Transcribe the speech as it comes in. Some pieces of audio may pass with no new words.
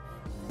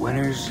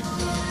Winners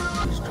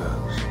use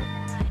drugs.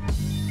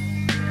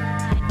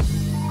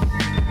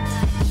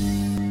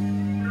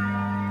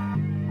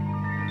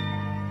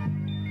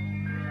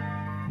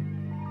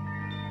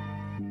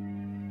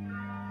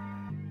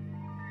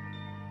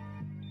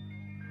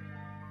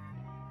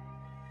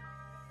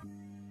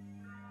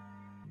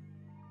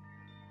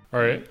 All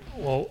right.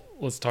 Well,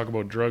 let's talk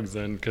about drugs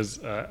then,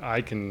 because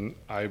I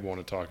want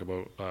to talk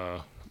about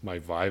my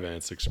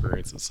Vyvanse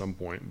experience at some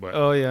point. But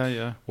Oh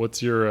yeah.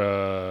 what's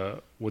your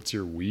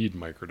weed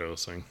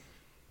microdosing?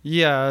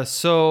 Yeah,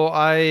 so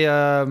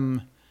I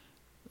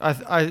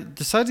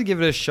decided to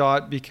give it a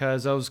shot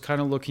because I was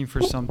kind of looking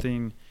for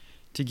something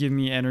to give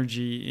me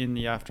energy in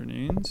the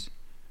afternoons,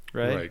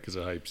 right? Because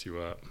it hypes you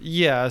up.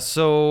 Yeah,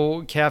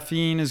 so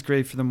caffeine is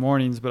great for the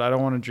mornings, but I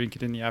don't want to drink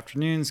it in the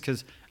afternoons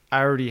because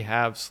I already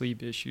have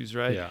sleep issues,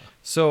 right? Yeah.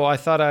 So I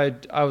thought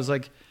I was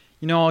like,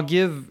 I'll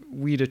give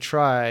weed a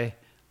try.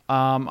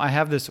 I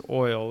have this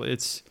oil.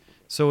 It's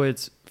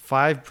 5%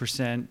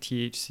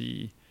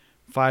 THC,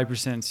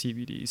 5%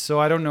 CBD. So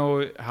I don't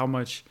know how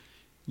much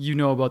you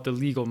know about the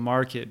legal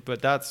market,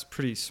 but that's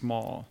pretty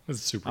small. It's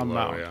super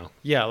amount. low, yeah.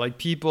 Yeah, like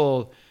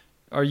people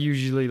are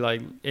usually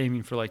like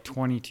aiming for like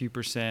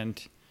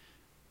 22%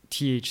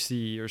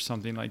 THC or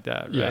something like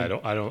that, right? Yeah,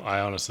 I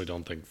honestly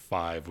don't think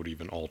 5 would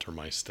even alter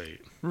my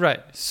state. Right.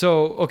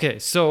 So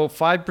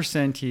 5%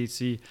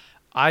 THC.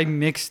 I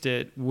mixed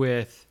it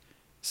with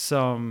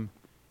some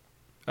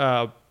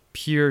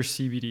pure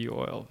CBD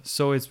oil.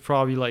 So it's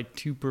probably like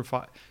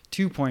 2.5%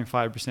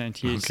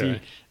 THC.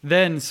 Okay.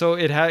 Then so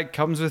it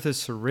comes with a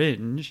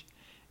syringe,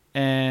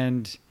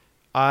 and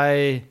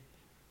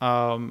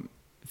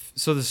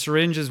so the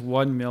syringe is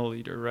 1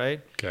 milliliter,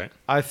 right? Okay.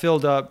 I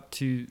filled up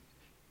to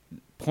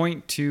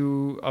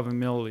 0.2 of a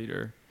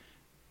milliliter.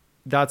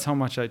 That's how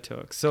much I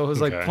took. So it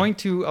was like Okay.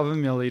 0.2 of a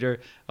milliliter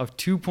of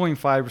 2.5%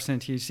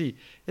 THC.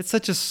 It's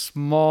such a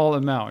small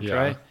amount, Yeah.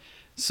 right?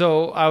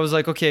 So I was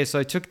like, okay, so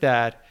I took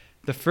that.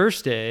 The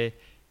first day,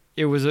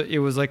 it was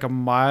like a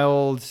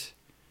mild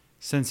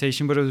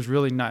sensation, but it was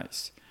really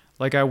nice.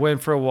 Like I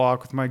went for a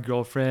walk with my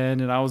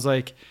girlfriend, and I was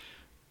like,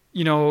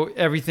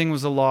 everything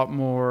was a lot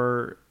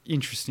more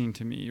interesting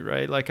to me,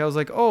 right? Like I was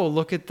like, oh,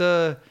 look at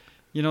the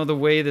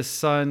way the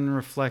sun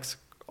reflects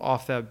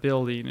off that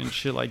building and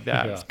shit like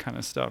that Yeah. kind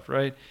of stuff,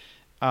 right?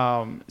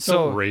 It's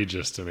So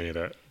outrageous to me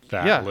that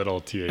Yeah.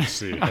 little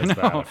THC I has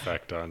that know.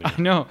 effect on you. I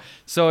know.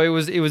 So it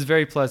was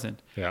very pleasant.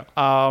 Yeah.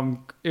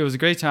 It was a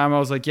great time. I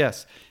was like,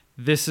 yes,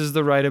 this is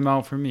the right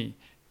amount for me.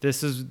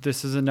 This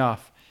is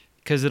enough,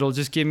 because it'll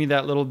just give me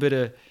that little bit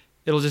of,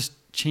 it'll just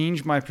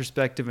change my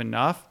perspective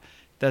enough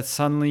that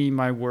suddenly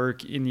my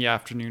work in the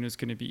afternoon is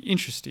going to be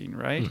interesting,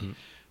 right? Mhm.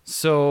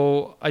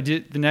 So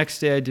the next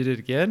day I did it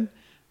again,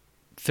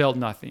 felt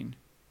nothing,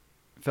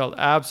 felt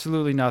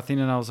absolutely nothing.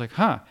 And I was like,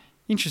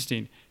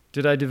 interesting.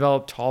 Did I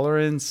develop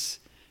tolerance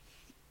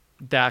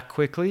that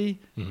quickly?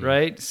 Mhm.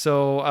 Right.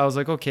 So I was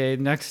like, okay,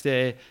 next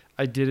day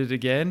I did it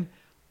again,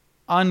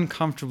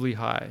 uncomfortably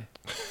high,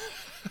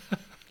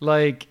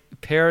 like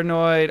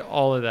paranoid,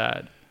 all of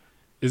that.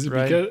 Is it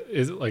Right. because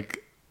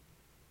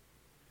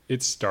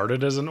it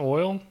started as an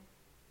oil?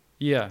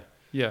 Yeah.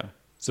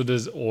 So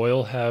does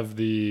oil have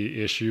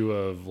the issue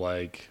of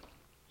like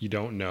you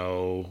don't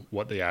know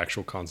what the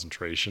actual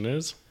concentration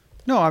is?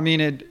 No, I mean,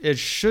 it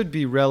should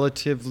be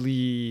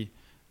relatively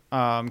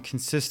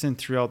consistent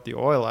throughout the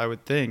oil, I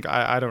would think.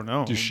 I don't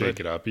know. Do you shake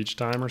it up each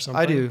time or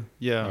something? I do.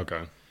 Yeah.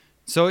 Okay.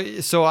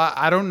 So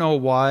I don't know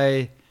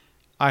why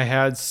I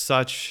had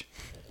such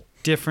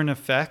different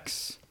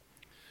effects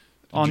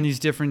on these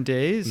different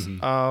days.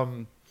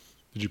 Mhm.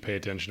 Did you pay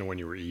attention to when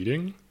you were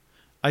eating?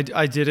 I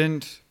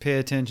didn't pay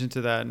attention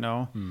to that.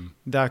 No,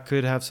 that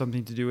could have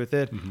something to do with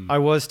it. Mhm. I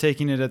was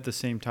taking it at the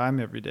same time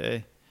every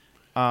day.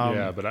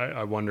 Yeah, but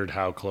I wondered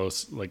how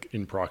close, like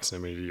in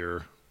proximity to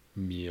your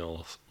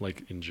meal,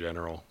 like in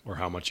general, or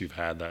how much you've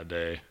had that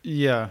day.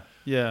 Yeah.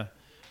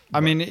 I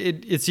mean,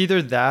 it's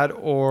either that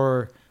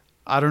or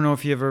I don't know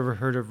if you've ever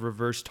heard of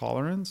reverse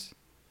tolerance.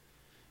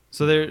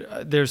 So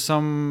there's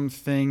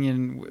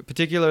something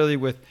particularly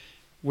with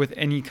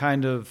any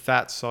kind of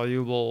fat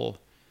soluble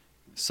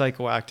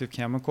psychoactive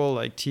chemical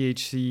like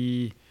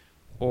THC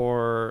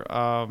or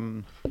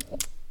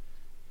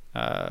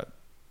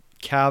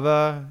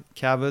Kava.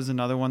 Kava is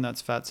another one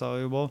that's fat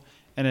soluble,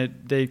 and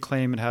they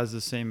claim it has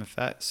the same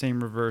effect,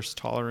 same reverse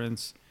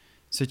tolerance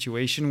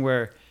situation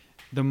where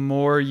the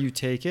more you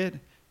take it,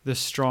 the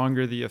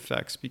stronger the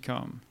effects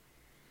become.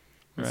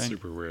 That's Right?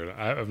 super weird.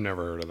 I've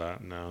never heard of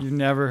that. No. You've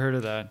never heard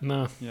of that?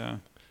 No. Yeah.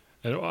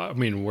 I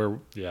mean,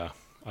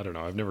 I don't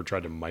know. I've never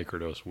tried to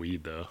microdose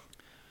weed though.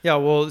 Yeah,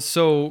 well,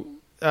 so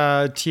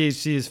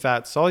THC is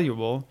fat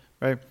soluble,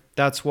 right?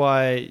 That's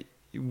why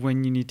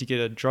when you need to get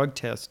a drug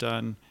test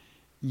done,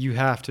 you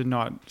have to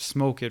not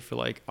smoke it for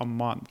like a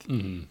month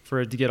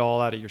for it to get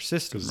all out of your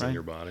system, Because it's right? in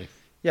your body.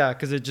 Yeah,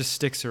 because it just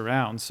sticks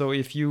around. So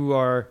if you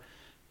are,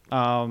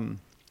 so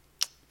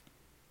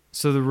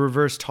the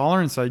reverse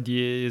tolerance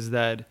idea is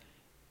that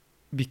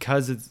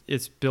because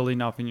it's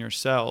building up in your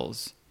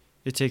cells,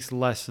 it takes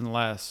less and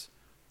less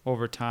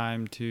over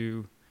time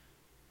to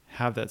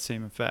have that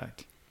same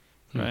effect,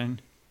 right?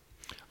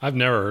 I've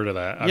never heard of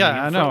that.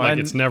 Yeah, I know, Like,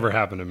 and- it's never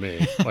happened to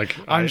me. Like,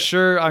 I'm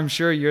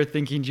sure you're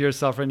thinking to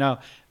yourself right now,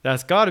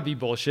 that's got to be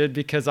bullshit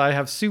because I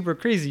have super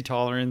crazy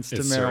tolerance to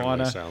it certainly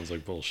marijuana. sounds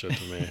like bullshit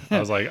to me. I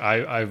was like,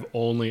 I've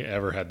only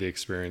ever had the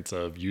experience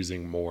of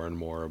using more and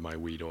more of my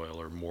weed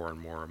oil or more and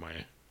more of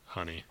my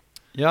honey.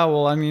 Yeah,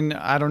 well, I mean,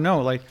 I don't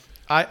know. Like,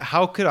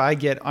 how could I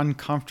get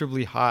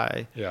uncomfortably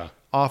high Yeah.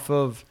 off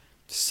of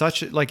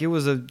such like it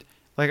was a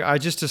like I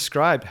just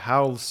described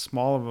how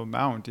small of an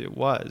amount it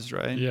was,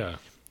 right? Yeah.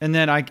 And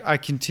then I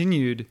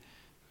continued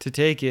to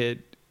take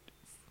it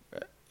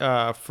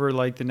for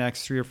like the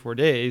next 3 or 4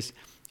 days,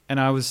 and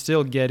I was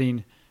still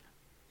getting,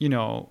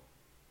 I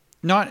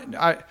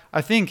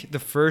think the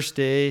first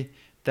day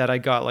that I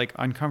got like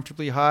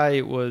uncomfortably high,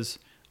 it was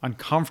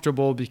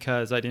uncomfortable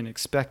because I didn't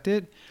expect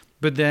it.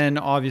 But then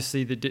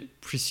obviously the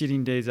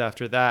preceding days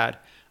after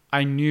that,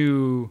 I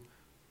knew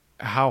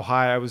how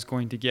high I was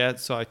going to get,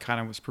 so I kind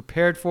of was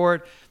prepared for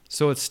it.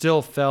 So it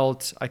still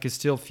I could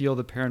still feel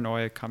the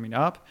paranoia coming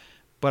up,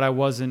 but I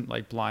wasn't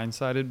like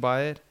blindsided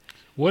by it.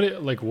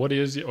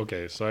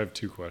 Okay, so I have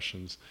two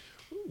questions.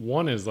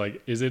 One is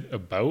like, is it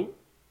about,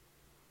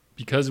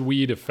 because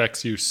weed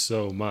affects you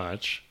so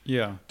much,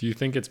 Yeah. do you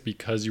think it's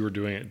because you were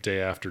doing it day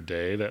after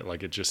day that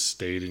like it just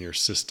stayed in your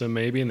system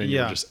maybe, and then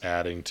you were just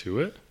adding to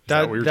it? Is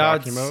that what you're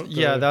talking about?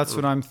 Yeah, that's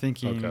what I'm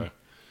thinking Okay.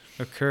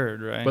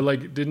 occurred, right? But like,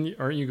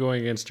 aren't you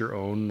going against your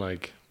own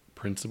like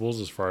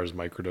principles as far as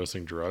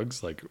microdosing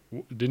drugs? Like,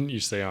 didn't you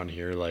say on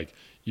here like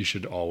you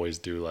should always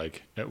do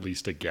like at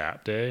least a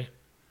gap day?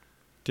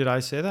 Did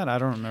I say that? I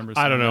don't remember.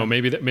 I don't know.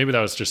 saying Maybe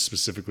that was just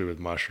specifically with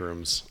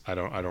mushrooms. I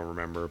don't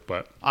remember.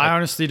 But I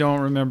honestly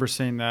don't remember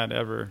saying that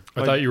ever.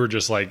 I thought you were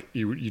just like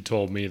you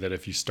told me that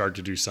if you start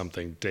to do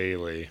something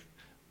daily,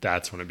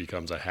 that's when it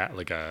becomes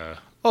a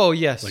Oh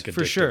yes, like for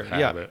addictive sure.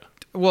 habit. Yeah.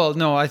 Well,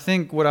 no, I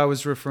think what I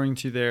was referring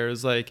to there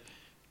is like,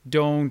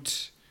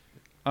 don't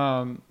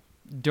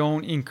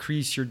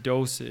increase your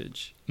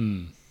dosage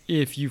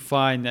if you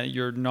find that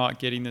you're not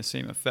getting the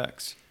same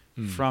effects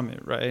from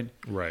it, right?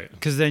 Right.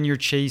 Because then you're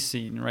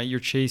chasing, right? You're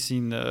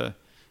chasing the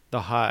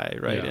high,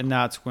 right? Yeah. And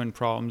that's when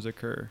problems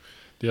occur.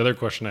 The other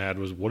question I had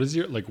was, what is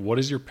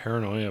your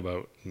paranoia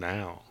about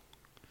now?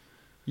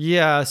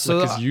 Yeah.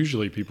 So Because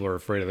usually people are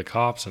afraid of the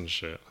cops and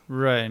shit.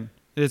 right,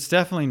 it's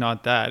definitely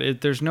not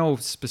that. There's no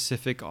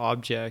specific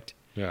object.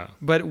 Yeah.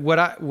 But what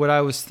I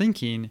was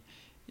thinking,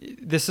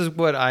 this is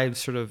what I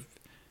sort of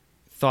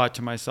thought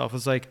to myself,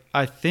 was like,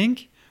 I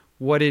think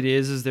what it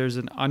is there's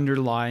an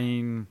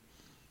underlying,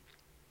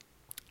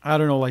 I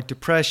don't know, like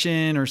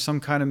depression or some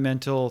kind of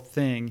mental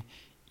thing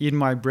in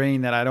my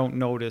brain that I don't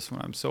notice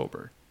when I'm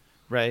sober,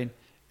 right?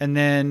 And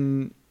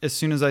then as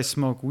soon as I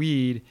smoke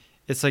weed,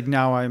 it's like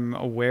now I'm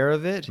aware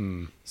of it,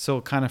 so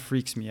it kind of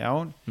freaks me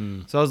out.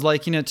 So I was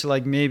likening it to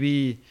like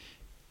maybe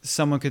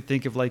someone could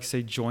think of like,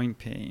 say, joint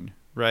pain,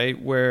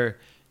 right? Where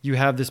you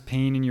have this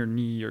pain in your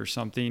knee or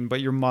something,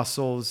 but your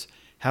muscles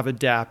have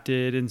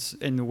adapted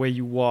in the way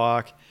you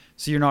walk,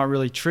 so you're not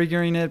really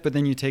triggering it, but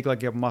then you take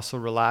like a muscle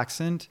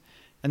relaxant,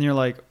 and you're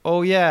like,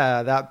 oh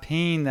yeah, that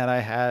pain that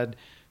I had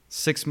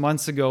 6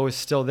 months ago is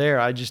still there.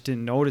 I just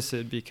didn't notice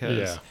it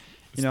because,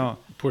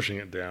 pushing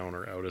it down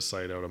or out of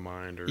sight, out of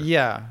mind, or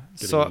yeah.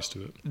 getting So used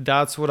to it.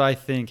 that's what I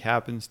think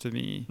happens to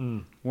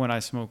me when I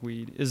smoke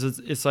weed.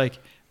 It's like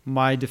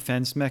my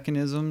defense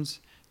mechanisms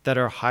that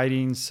are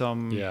hiding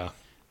some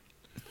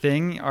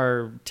thing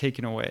are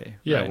taken away.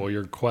 Yeah. Right? Well,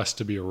 your quest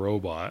to be a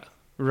robot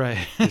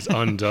Right. is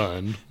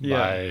undone Yeah.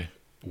 by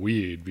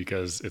weed,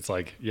 because it's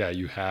like,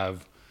 you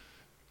have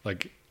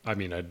like, I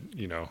mean,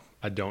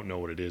 I don't know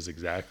what it is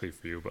exactly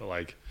for you, but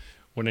like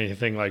when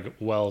anything like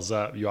wells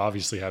up, you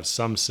obviously have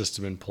some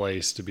system in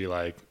place to be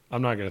like,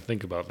 I'm not going to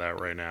think about that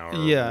right now,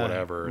 or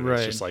whatever. And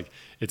it's just like,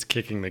 it's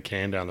kicking the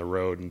can down the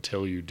road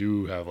until you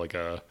do have like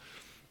a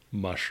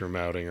mushroom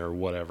outing or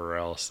whatever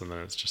else. And then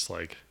it's just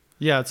like,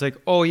 Yeah, it's like,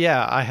 oh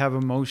yeah, I have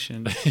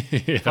emotions.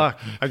 Fuck,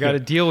 I got to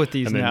deal with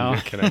these and then now. you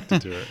get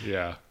connected to it.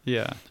 Yeah.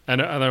 Yeah.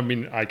 And I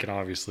mean, I can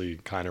obviously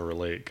kind of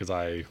relate, because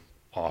I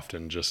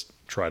often just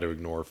try to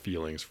ignore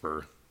feelings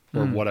or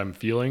what I'm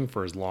feeling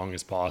for as long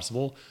as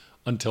possible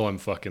until I'm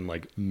fucking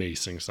like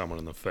macing someone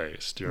in the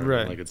face. Do you know what I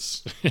mean? Like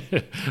it's,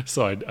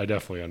 so I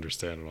definitely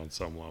understand it on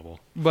some level.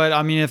 But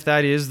I mean, if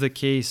that is the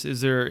case, is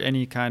there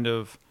any kind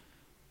of,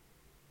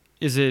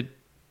 is it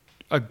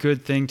a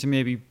good thing to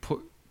maybe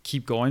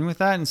keep going with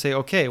that and say,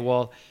 okay,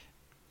 well,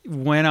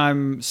 when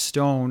I'm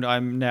stoned,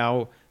 I'm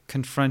now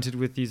confronted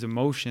with these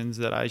emotions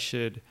that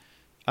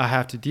I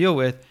have to deal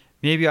with.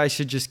 Maybe I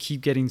should just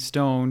keep getting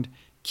stoned,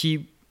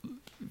 keep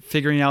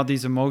figuring out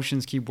these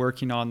emotions, keep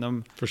working on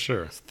them. For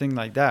sure. Thing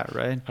like that,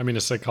 right? I mean,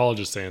 a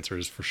psychologist's answer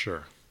is for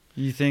sure.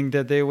 You think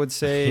that they would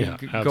say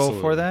go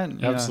for that?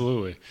 Yeah.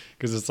 Absolutely.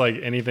 Because it's like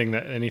anything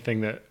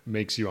that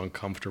makes you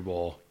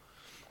uncomfortable,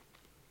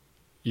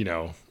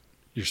 you're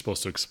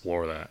supposed to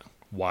explore that.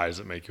 Why does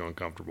it make you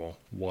uncomfortable?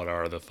 What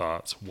are the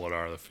thoughts? What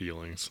are the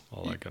feelings?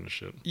 All that kind of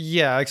shit.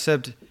 Yeah,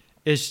 except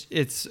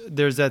it's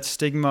there's that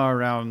stigma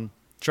around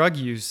drug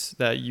use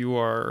that you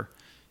are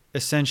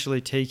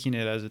essentially taking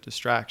it as a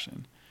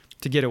distraction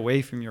to get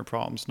away from your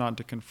problems, not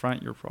to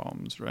confront your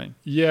problems, right?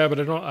 Yeah,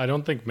 but I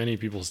don't think many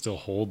people still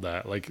hold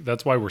that. Like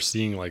that's why we're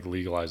seeing like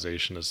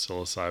legalization of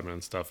psilocybin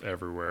and stuff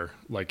everywhere,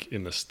 like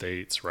in the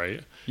States,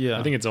 right? Yeah.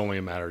 I think it's only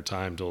a matter of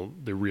time till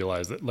they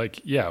realize that,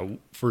 like, yeah,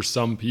 for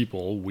some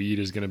people, weed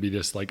is going to be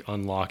this like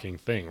unlocking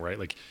thing, right?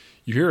 Like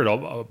you hear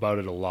about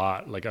it a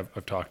lot. Like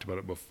I've talked about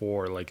it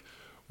before. Like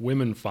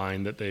women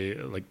find that they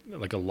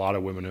like a lot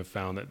of women have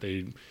found that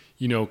they,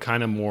 you know,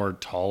 kind of more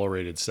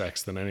tolerated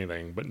sex than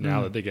anything. But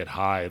now that they get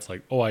high, it's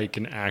like, oh, I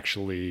can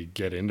actually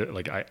get into it.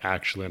 Like I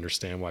actually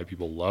understand why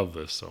people love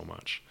this so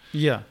much.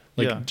 Yeah.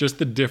 Like yeah. just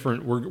the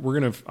different, we're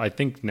going to, I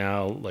think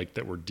now like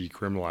that we're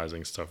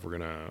decriminalizing stuff, we're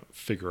going to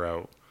figure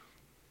out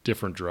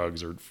different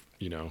drugs or,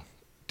 you know,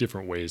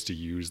 different ways to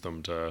use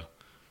them to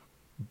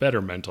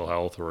better mental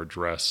health or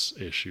address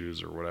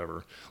issues or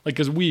whatever. Like,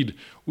 cause weed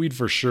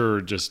for sure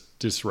just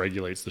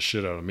dysregulates the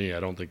shit out of me. I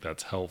don't think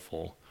that's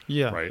helpful.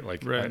 Yeah. Right.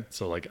 Like, right.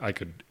 so like I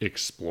could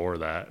explore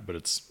that, but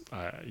it's,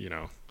 you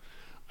know,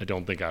 I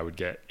don't think I would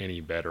get any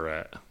better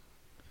at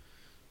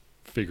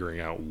figuring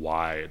out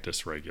why it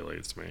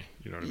dysregulates me.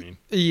 You know what I mean?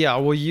 Yeah.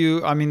 Well,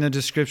 the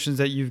descriptions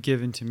that you've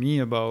given to me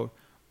about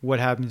what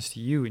happens to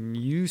you when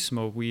you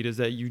smoke weed is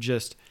that you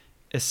just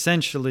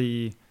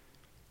essentially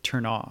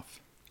turn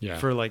off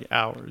for like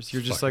hours.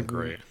 You're just like,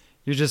 great.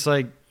 You're just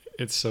like,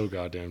 it's so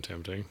goddamn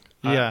tempting.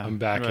 Yeah. I'm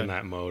back in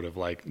that mode of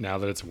like, now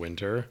that it's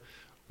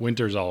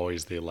winter's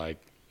always the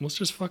like, let's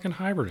just fucking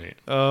hibernate.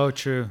 Oh,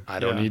 true. I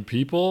don't need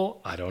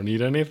people. I don't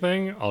need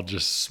anything. I'll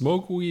just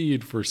smoke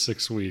weed for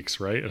 6 weeks,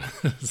 right?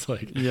 It's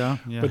like, yeah.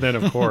 But then,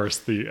 of course,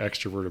 the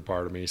extroverted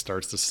part of me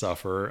starts to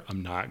suffer.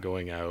 I'm not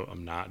going out.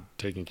 I'm not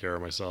taking care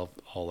of myself,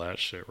 all that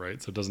shit,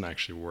 right? So it doesn't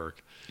actually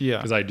work. Yeah.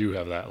 Because I do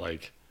have that,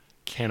 like,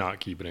 cannot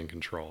keep it in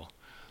control.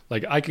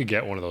 Like, I could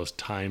get one of those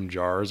time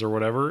jars or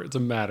whatever. It's a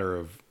matter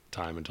of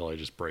time until I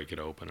just break it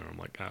open and I'm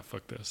like,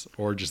 fuck this.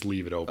 Or just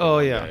leave it open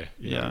one day.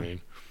 You know what I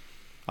mean?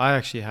 I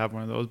actually have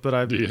one of those, but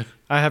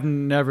I have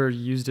never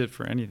used it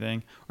for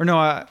anything. Or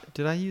no,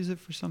 did I use it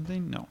for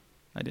something? No,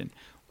 I didn't.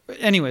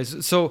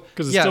 Anyways, so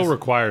because it still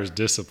requires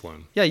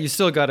discipline. Yeah, you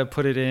still got to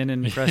put it in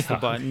and press the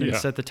button and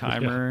set the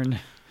timer and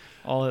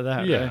all of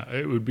that. Yeah, right?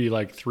 It would be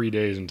like 3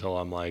 days until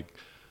I'm like,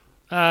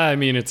 I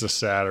mean, it's a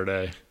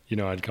Saturday. You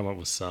know, I'd come up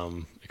with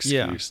some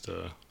excuse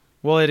to.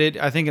 Well,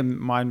 I think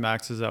mine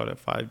maxes out at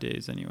 5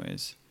 days,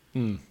 anyways.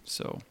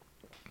 So,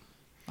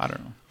 I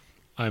don't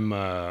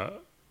know.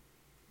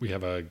 We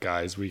have a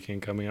guys'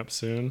 weekend coming up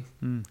soon.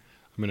 I'm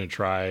going to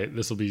try,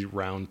 this will be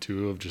round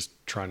 2 of just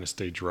trying to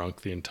stay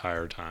drunk the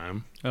entire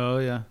time. Oh,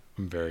 yeah.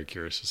 I'm very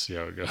curious to see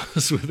how it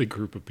goes with a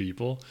group of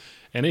people.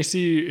 NAC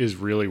is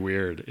really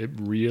weird. It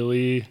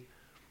really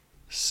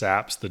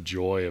saps the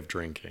joy of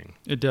drinking.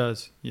 It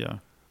does, yeah.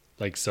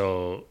 Like,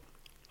 so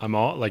I'm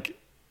all like,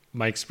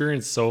 my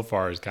experience so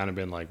far has kind of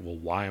been like, well,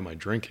 why am I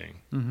drinking?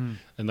 Mm-hmm.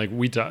 And like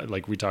we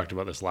talked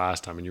about this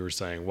last time and you were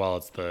saying, well,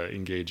 it's the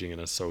engaging in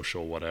a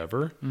social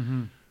whatever.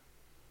 Mm-hmm.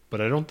 But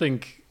I don't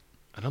think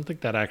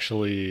that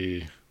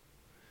actually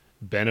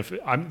benefit.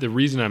 The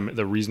reason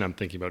I'm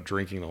thinking about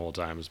drinking the whole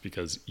time is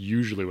because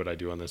usually what I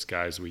do on this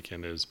guys'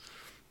 weekend is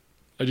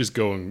I just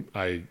go and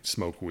I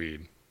smoke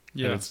weed.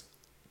 Yeah. And it's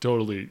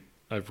totally,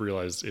 I've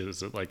realized,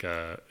 is like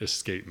a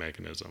escape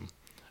mechanism.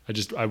 I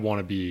don't want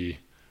to be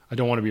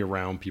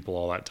around people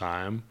all that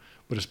time,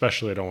 but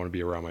especially I don't want to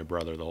be around my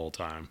brother the whole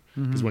time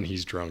because when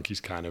he's drunk,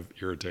 he's kind of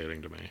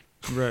irritating to me.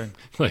 Right.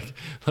 like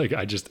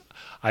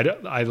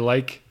I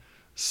like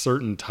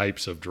certain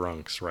types of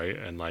drunks, right?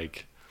 And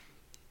like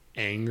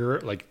anger,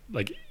 like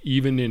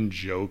even in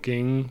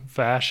joking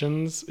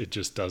fashions, it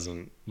just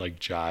doesn't like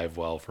jive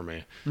well for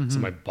me. So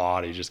my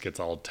body just gets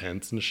all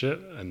tense and shit,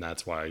 and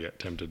that's why I get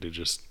tempted to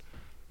just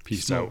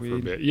peace Smoke out weed. for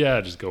a bit. Yeah,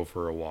 just go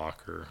for a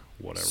walk or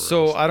whatever.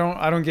 So I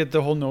don't get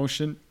the whole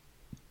notion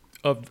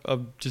of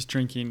just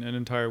drinking an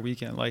entire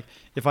weekend. Like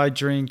if I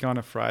drink on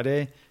a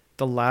Friday,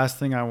 the last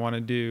thing I want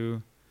to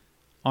do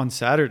on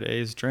Saturday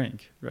is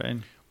drink, right?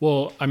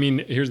 Well, I mean,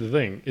 here's the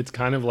thing. It's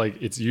kind of like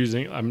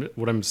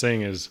what I'm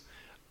saying is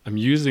I'm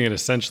using it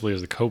essentially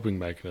as a coping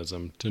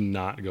mechanism to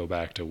not go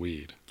back to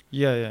weed.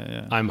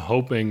 Yeah. I'm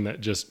hoping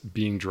that just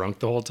being drunk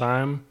the whole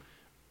time,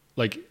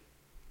 like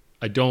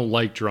I don't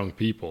like drunk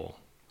people,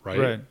 right?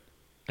 Right.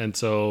 And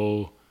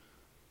so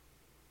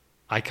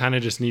I kind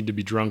of just need to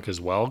be drunk as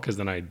well because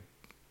then I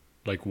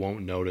like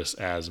won't notice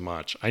as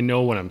much. I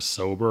know when I'm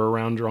sober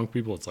around drunk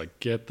people, it's like,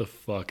 get the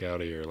fuck out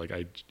of here. Like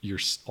you're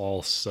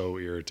all so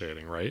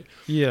irritating, right?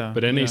 Yeah.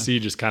 But NAC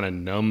just kind of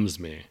numbs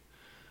me.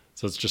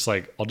 So it's just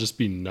like, I'll just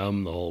be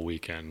numb the whole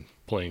weekend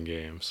playing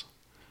games.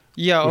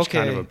 Yeah. Which okay.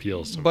 kind of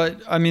appeals to me.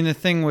 But I mean, the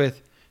thing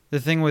with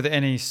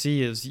NAC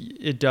is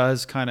it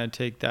does kind of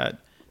take that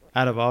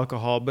out of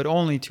alcohol, but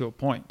only to a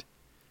point.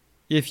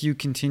 If you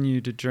continue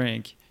to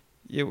drink,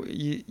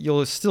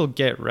 you'll still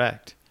get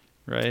wrecked,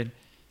 right?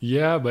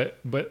 Yeah, but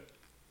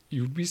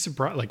you'd be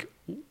surprised. Like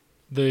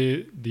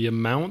the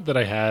amount that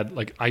I had,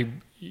 like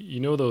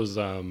those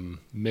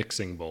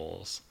mixing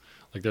bowls,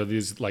 Like they're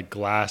these like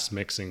glass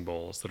mixing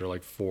bowls that are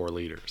like 4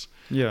 liters.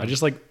 Yeah. I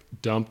just like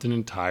dumped an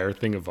entire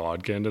thing of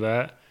vodka into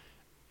that.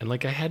 And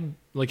like I had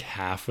like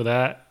half of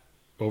that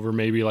over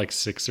maybe like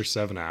 6 or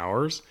 7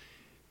 hours.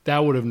 That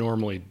would have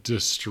normally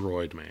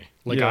destroyed me.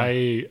 Like Yeah.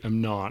 I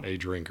am not a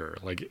drinker.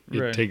 Like it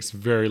Right. takes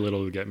very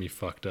little to get me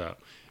fucked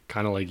up.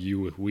 Kind of like you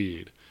with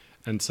weed.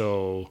 And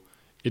so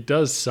it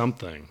does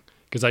something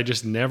because I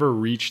just never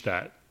reached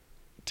that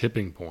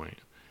tipping point.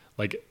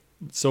 Like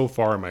so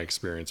far in my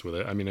experience with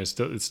it, I mean, it's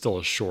still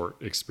a short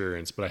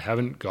experience, but I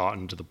haven't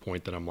gotten to the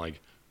point that I'm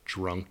like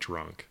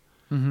drunk.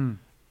 Mm-hmm.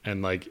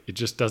 And like, it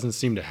just doesn't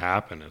seem to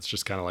happen. It's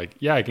just kind of like,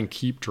 yeah, I can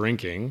keep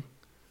drinking,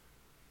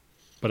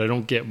 but I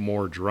don't get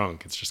more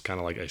drunk. It's just kind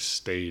of like I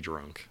stay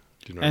drunk.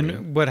 Do you know what I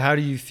mean? But how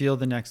do you feel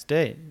the next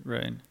day,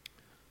 right?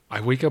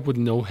 I wake up with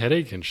no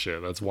headache and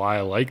shit. That's why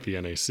I like the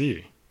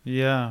NAC.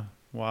 Yeah.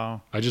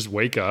 Wow. I just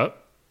wake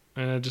up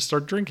and I just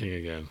start drinking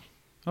again.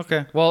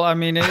 Okay. Well, I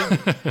mean,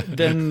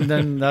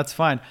 then that's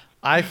fine.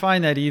 I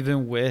find that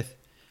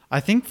I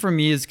think for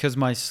me it's because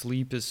my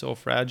sleep is so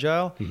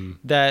fragile Mm-hmm.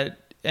 that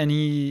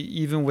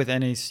even with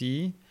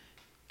NAC,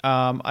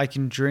 I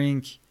can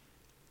drink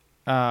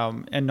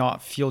and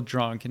not feel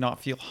drunk and not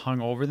feel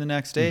hungover the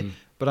next day, Mhm.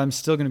 but I'm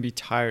still going to be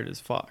tired as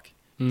fuck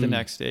the Mm.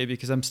 next day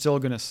because I'm still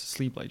going to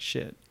sleep like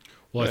shit.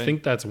 Well, I Right.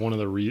 think that's one of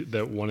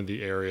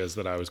the areas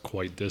that I was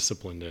quite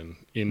disciplined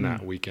in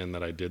that Mm. weekend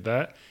that I did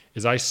that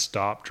is I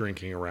stopped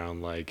drinking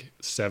around like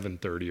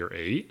 7:30 or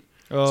 8.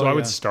 Oh, So I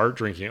would yeah. start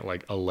drinking at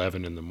like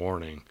 11 in the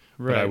morning.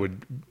 Right.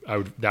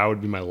 But that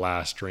would be my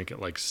last drink at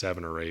like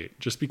 7 or 8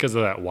 just because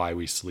of that Why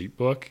We Sleep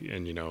book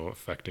and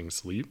affecting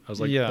sleep. I was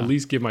like Yeah. at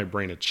least give my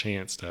brain a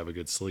chance to have a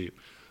good sleep.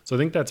 So I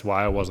think that's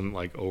why I wasn't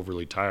like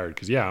overly tired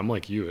cuz yeah, I'm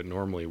like you. It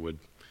normally would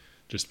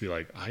just be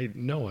like I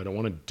don't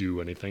want to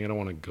do anything. I don't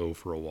want to go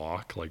for a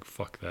walk. Like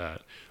fuck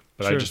that.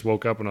 But I Sure. just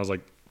woke up and I was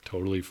like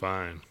totally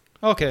fine.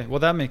 Okay, well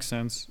that makes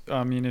sense.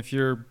 I mean, if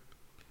you're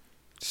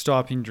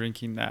stopping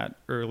drinking that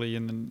early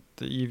in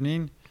the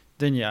evening,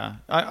 then yeah,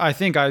 I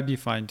think I'd be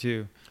fine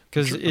too.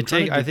 Because I'm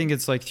trying to I get- think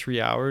it's like 3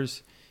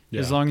 hours. Yeah.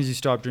 As long as you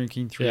stop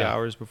drinking 3 Yeah.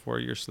 hours before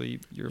your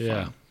sleep, you're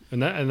Yeah.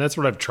 fine. And that's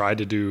what I've tried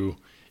to do.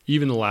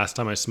 Even the last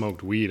time I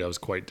smoked weed, I was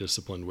quite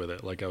disciplined with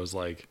it. Like I was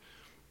like,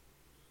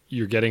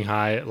 you're getting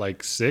high at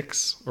like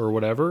 6 or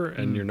whatever,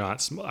 and you're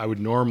not. I would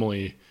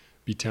normally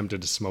be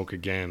tempted to smoke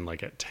again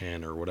like at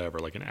 10 or whatever,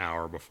 like an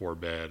hour before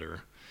bed,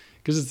 or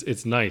because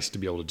it's nice to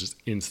be able to just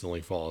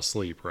instantly fall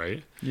asleep,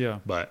 right? Yeah.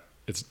 But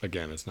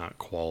it's not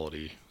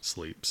quality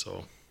sleep.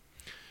 So,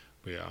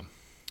 but yeah,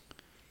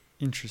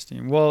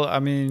 Interesting. Well, I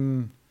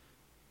mean,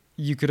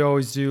 you could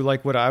always do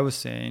like what I was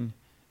saying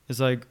is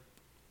like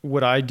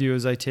what I do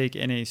is I take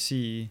NAC.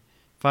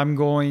 If I'm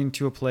going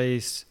to a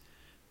place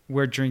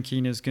where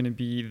drinking is going to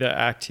be the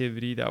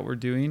activity that we're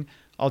doing,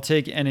 I'll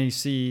take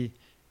NAC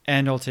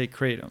and I'll take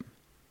Kratom.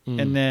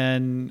 And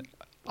then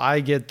I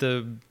get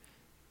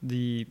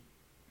the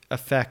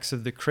effects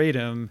of the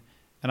Kratom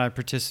and I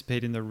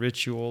participate in the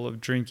ritual of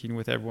drinking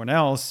with everyone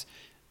else.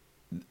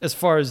 As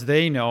far as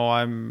they know,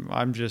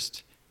 I'm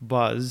just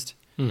buzzed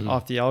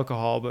off the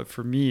alcohol, but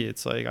for me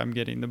it's like I'm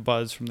getting the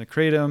buzz from the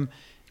Kratom.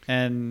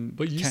 And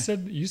But you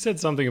said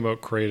something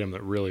about Kratom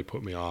that really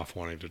put me off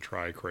wanting to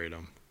try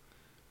Kratom.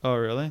 Oh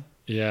really?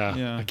 Yeah.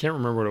 Yeah. I can't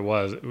remember what it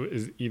was. It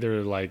was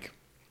either like,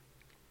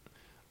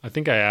 I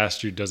think I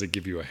asked you, does it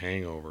give you a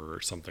hangover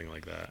or something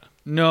like that?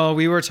 No,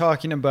 we were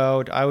talking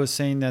about, I was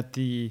saying that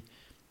the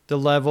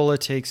level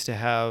it takes to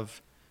have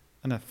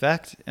an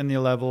effect and the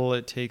level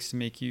it takes to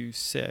make you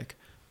sick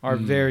are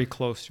very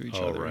close to each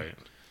Oh, other. right.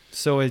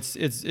 So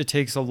it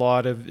takes a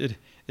lot of it.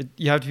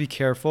 You have to be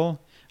careful.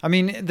 I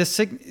mean,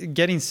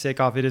 getting sick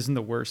off it isn't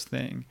the worst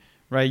thing,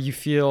 right? You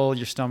feel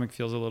your stomach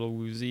feels a little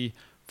woozy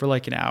for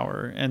like an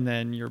hour and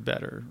then you're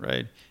better,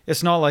 right?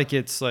 It's not like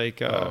it's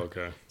like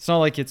Okay. it's not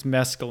like it's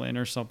mescaline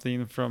or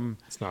something from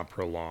It's not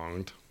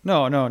prolonged.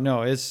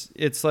 no.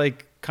 It's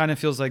like kind of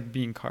feels like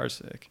being car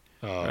sick,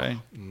 Oh, right?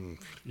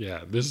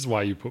 Yeah. This is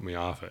why you put me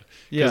off it.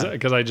 Yeah.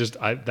 Because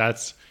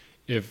that's,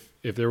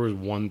 if there was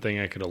one thing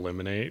I could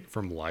eliminate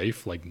from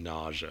life, like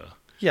nausea.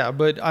 Yeah,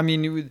 but I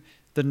mean,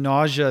 the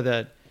nausea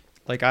that,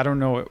 like, I don't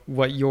know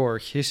what your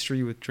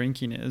history with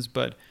drinking is,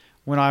 but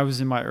when I was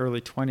in my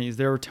early 20s,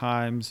 there were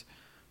times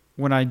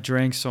when I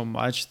drank so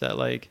much that,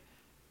 like,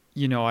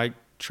 I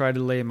try to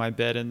lay in my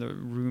bed and the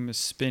room is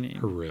spinning.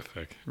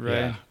 Horrific. Right.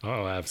 Yeah.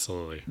 Oh,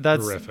 absolutely.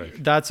 That's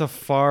horrific. That's a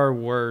far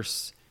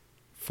worse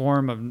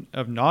form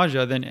of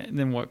nausea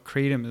than what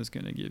Kratom is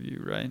going to give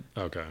you, right?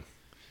 Okay.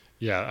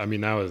 Yeah, I mean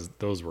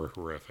those were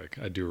horrific.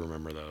 I do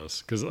remember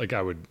those because like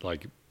I would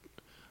like,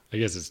 I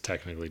guess it's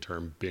technically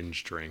termed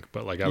binge drink,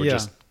 but like I would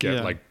just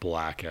get like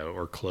blackout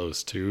or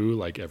close to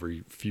like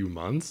every few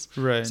months.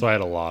 Right. So I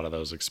had a lot of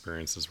those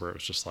experiences where it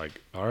was just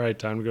like, all right,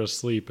 time to go to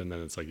sleep, and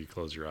then it's like you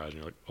close your eyes and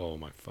you're like, oh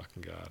my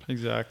fucking god.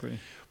 Exactly.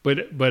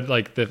 But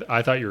like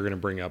I thought you were gonna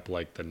bring up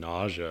like the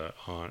nausea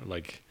on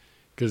like,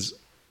 because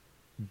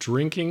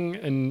drinking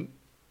and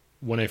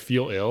when I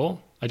feel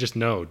ill, I just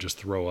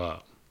throw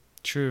up.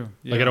 True.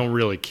 Yeah. Like I don't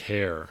really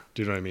care.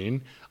 Do you know what I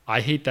mean?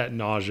 I hate that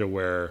nausea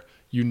where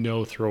you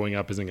know throwing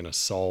up isn't going to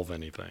solve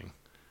anything.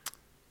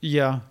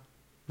 Yeah.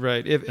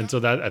 Right. And so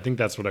that, I think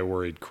that's what I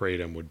worried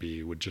kratom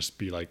would just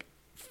be like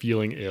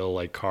feeling ill,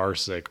 like car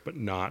sick, but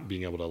not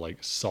being able to like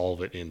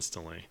solve it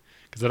instantly.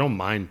 Because I don't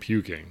mind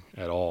puking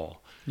at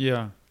all.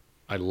 Yeah.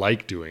 I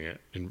like doing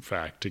it, in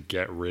fact, to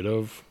get rid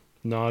of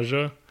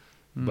nausea.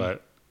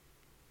 But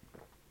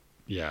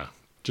yeah,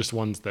 just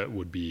ones that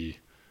would be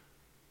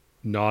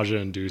nausea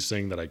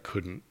inducing that I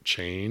couldn't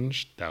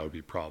change, that would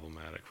be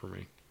problematic for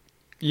me.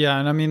 Yeah,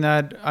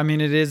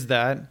 and it is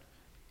that.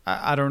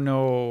 I don't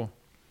know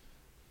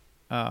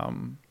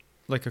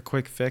like a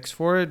quick fix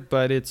for it,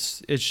 but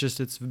it's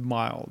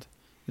mild.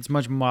 It's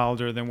much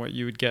milder than what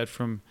you would get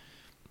from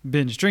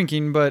binge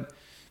drinking, but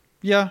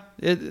yeah,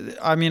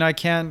 I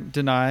can't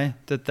deny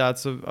that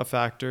that's a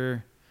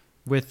factor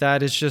with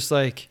that. It's just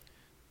like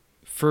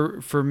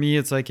for me,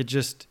 it's like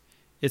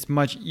it's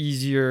much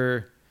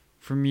easier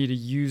for me to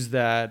use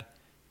that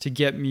to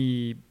get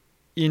me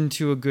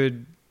into a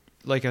good,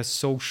 like a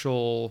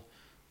social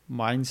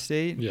mind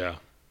state. Yeah.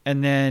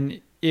 And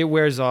then it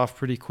wears off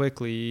pretty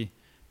quickly,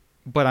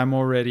 but I'm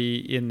already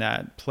in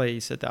that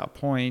place at that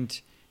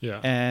point. Yeah.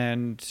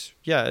 And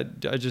yeah,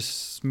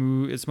 it's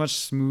much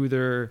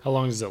smoother. How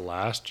long does it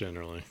last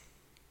generally?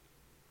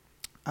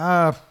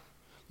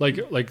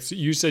 Like so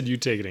you said you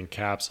take it in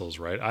capsules,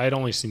 right? I had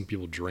only seen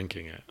people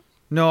drinking it.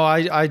 No,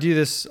 I do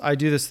this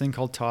thing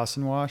called toss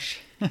and wash.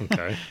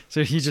 Okay.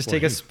 So you just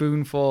take a Explain.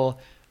 spoonful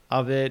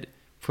of it,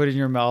 put it in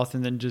your mouth,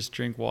 and then just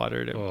drink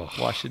water to Ugh.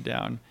 wash it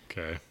down.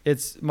 Okay.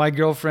 It's my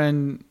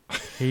girlfriend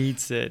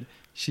hates it.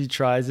 She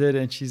tries it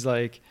and she's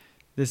like,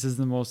 this is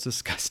the most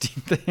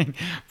disgusting thing.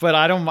 But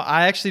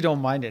I actually don't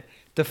mind it.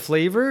 The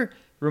flavor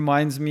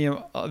reminds me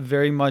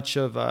very much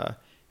of,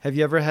 have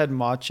you ever had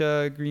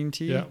matcha green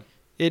tea? Yeah.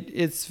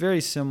 It's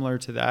very similar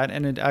to that,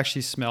 and it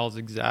actually smells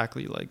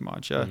exactly like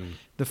matcha.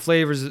 The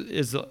flavor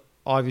is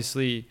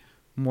obviously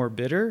more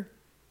bitter,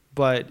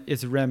 but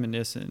it's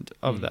reminiscent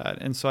of that.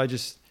 And so I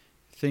just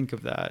think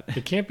of that.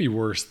 It can't be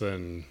worse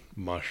than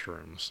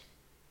mushrooms.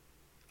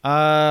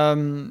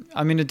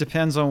 It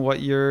depends on what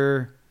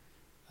you're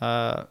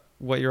all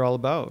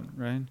about,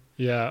 right?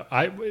 Yeah,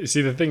 I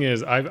see. The thing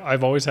is,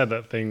 I've always had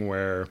that thing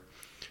where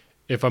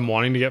if I'm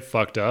wanting to get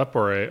fucked up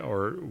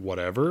or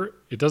whatever,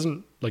 it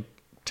doesn't like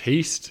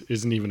taste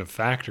isn't even a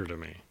factor to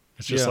me.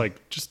 It's just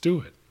like just do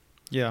it.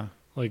 Yeah.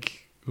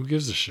 Like who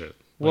gives a shit?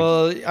 Like,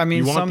 Well,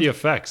 you want the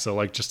effect, so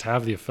like just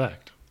have the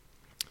effect.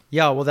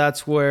 Yeah, well,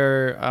 that's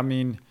where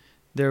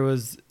there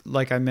was,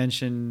 like I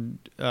mentioned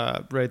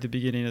right at the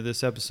beginning of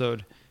this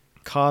episode,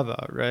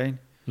 kava, right?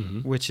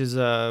 Which is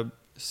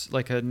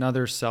like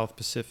another South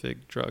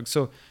Pacific drug.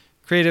 So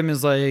kratom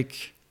is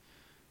like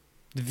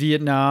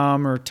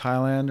Vietnam or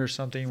Thailand or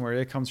something, where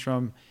it comes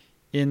from,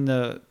 in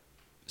the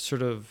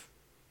sort of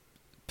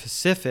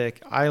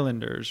Pacific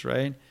Islanders,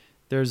 right?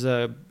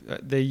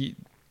 They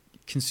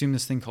consume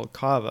this thing called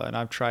kava, and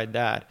I've tried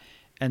that,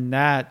 and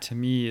that to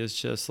me is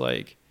just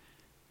like,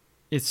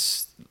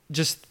 it's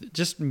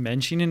just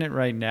mentioning it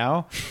right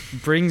now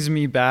brings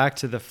me back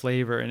to the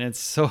flavor, and it's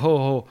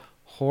so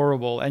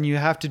horrible. And you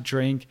have to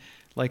drink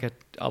like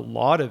a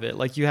lot of it.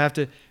 Like you have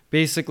to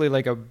basically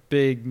like a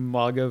big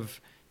mug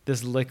of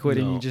this liquid,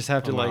 and you just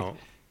have to like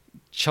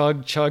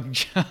chug,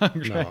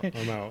 right? No,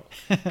 I'm out.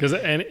 Because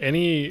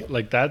any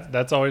like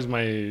that's always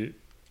I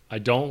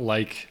don't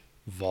like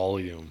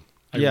volume.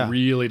 I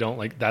really don't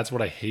like, that's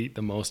what I hate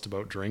the most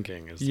about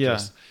drinking is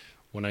just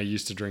when I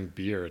used to drink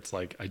beer, it's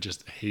like, I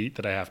just hate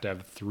that I have to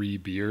have 3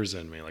 beers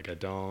in me. Like I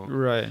don't.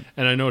 Right.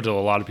 And I know to a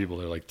lot of people,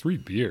 they're like 3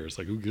 beers,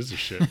 like who gives a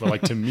shit? But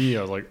like to me,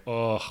 I was like,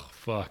 oh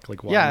fuck.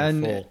 Like why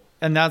am I full?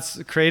 And that's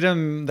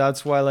kratom.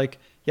 That's why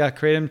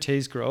kratom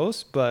tastes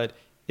gross, but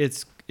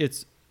it's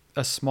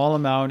a small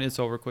amount. It's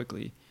over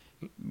quickly.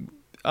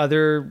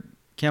 Other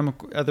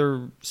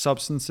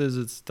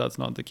substances, that's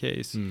not the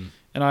case. And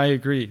I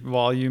agree.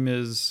 Volume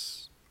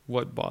is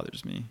what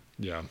bothers me.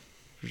 Yeah,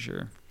 for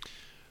sure.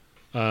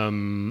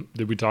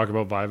 Did we talk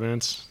about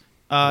Vyvanse?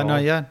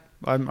 Not yet.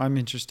 I'm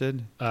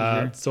interested.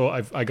 So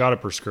I got a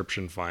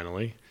prescription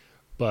finally,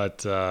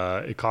 but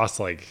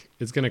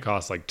it's going to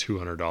cost like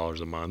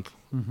 $200 a month.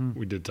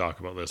 We did talk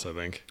about this, I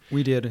think.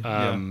 We did.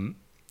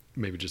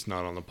 Maybe just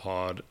not on the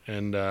pod.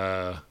 And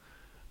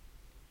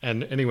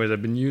anyways,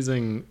 I've been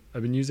using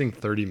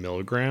 30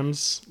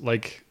 milligrams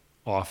like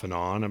off and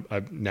on.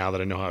 Now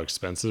that I know how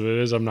expensive it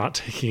is, I'm not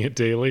taking it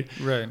daily.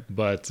 Right.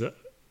 But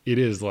it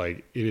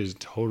is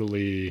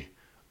totally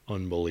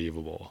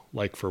unbelievable,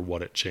 like for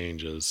what it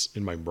changes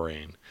in my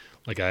brain.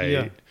 Like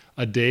a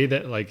day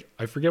that like,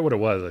 I forget what it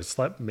was. I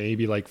slept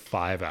maybe like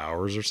 5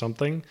 hours or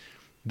something.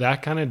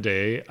 That kind of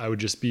day, I would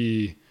just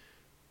be,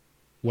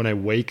 when I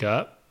wake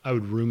up, I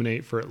would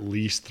ruminate for at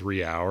least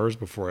 3 hours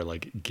before I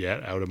like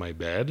get out of my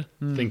bed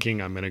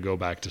thinking I'm going to go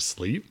back to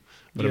sleep,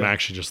 but I'm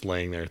actually just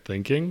laying there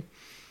thinking.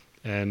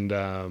 And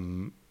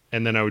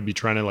then I would be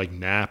trying to like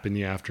nap in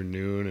the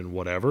afternoon and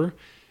whatever.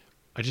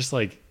 I just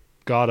like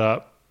got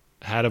up,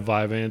 had a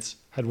Vyvanse,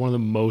 had one of the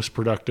most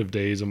productive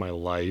days of my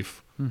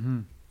life.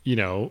 You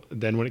know,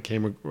 then when it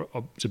came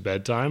up to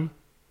bedtime,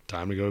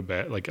 time to go to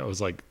bed. Like I was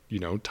like, you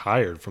know,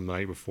 tired from the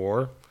night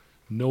before.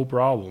 No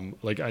problem.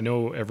 Like I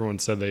know everyone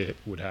said they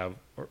would have,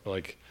 or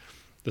like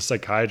the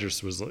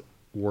psychiatrist was like,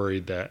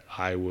 worried that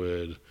I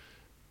would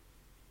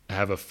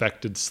have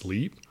affected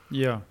sleep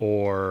Yeah.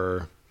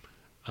 or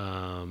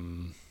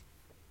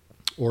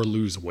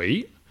lose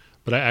weight.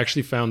 But I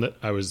actually found that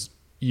I was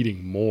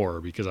eating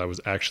more because I was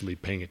actually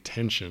paying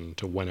attention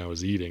to when I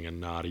was eating and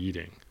not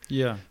eating.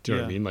 Yeah. Do you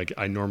know what I mean? Like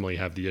I normally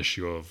have the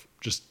issue of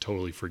just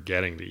totally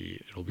forgetting to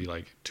eat. It'll be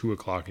like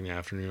 2:00 in the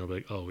afternoon. I'll be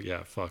like, oh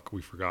yeah, fuck,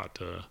 we forgot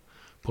to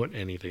put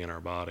anything in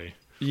our body.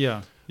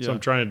 Yeah. Yeah. So I'm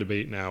trying to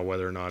debate now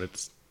whether or not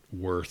it's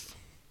worth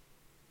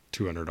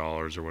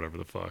 $200 or whatever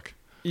the fuck.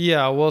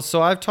 Yeah, well,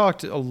 so I've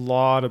talked a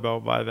lot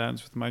about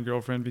Vyvanse with my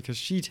girlfriend because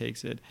she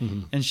takes it,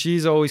 and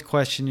she's always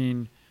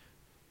questioning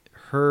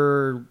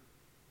her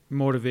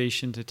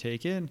motivation to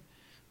take it.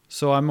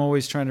 So I'm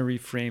always trying to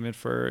reframe it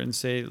for her and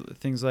say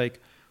things like,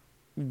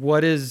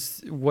 what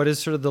is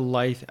sort of the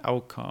life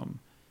outcome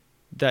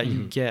that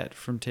you get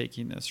from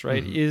taking this,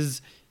 right?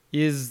 Is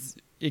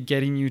it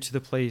getting you to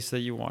the place that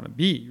you want to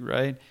be,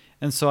 right?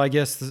 And so I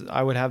guess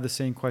I would have the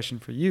same question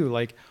for you,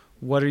 like,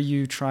 what are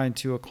you trying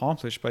to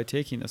accomplish by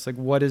taking this? Like,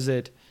 what is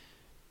it?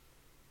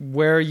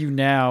 Where are you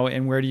now,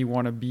 and where do you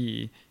want to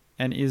be?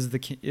 And is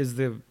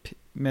the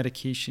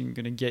medication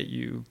going to get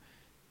you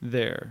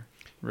there,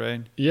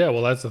 right? Yeah,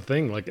 well, that's the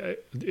thing. Like,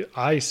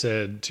 I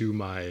said to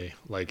my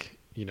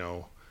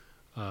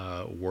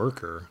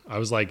worker, I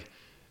was like,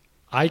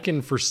 I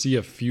can foresee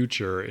a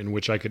future in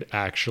which I could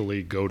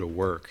actually go to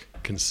work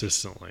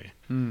consistently.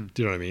 Do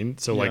you know what I mean?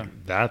 So Yeah.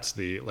 like, that's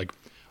the like.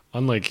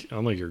 Unlike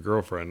your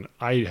girlfriend,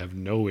 I have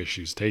no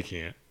issues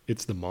taking it.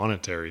 It's the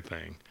monetary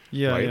thing,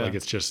 Yeah, right? yeah. Like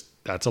it's just,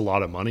 that's a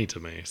lot of money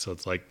to me. So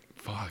it's like,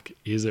 fuck,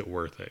 is it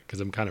worth it?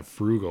 Because I'm kind of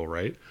frugal,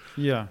 right?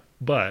 Yeah.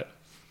 But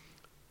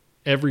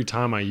every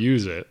time I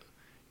use it,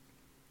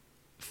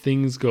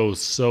 things go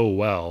so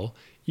well.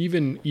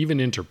 Even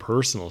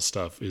interpersonal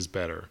stuff is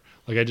better.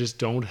 Like I just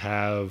don't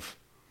have,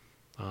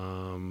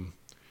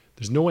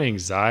 there's no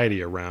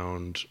anxiety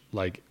around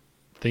like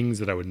things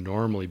that I would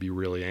normally be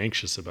really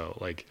anxious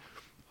about. Like,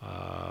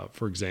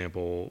 for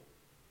example,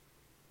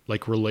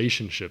 like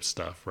relationship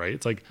stuff, right?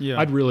 It's like, Yeah.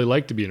 I'd really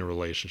like to be in a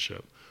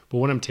relationship, but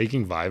when I'm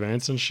taking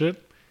Vyvanse and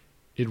shit,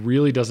 it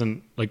really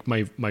doesn't, like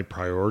my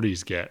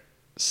priorities get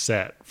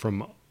set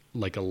from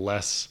like a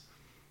less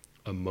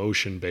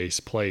emotion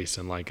based place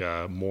and like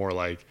a more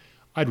like,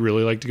 I'd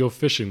really like to go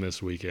fishing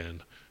this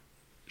weekend,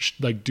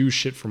 like do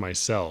shit for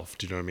myself.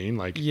 Do you know what I mean?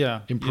 Like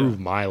Yeah, improve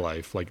yeah. my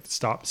life, like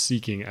stop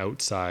seeking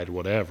outside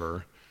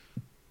whatever,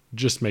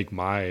 just make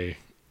my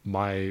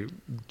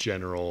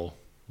general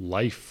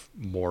life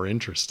more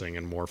interesting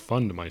and more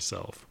fun to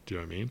myself. Do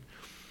you know what I mean?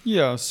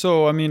 Yeah.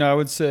 So, I mean, I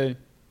would say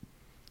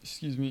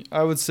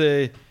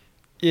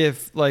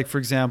if, like, for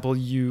example,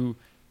 you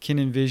can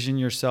envision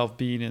yourself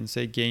being in,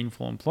 say,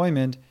 gainful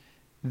employment,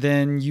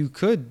 then you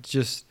could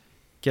just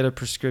get a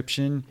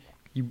prescription.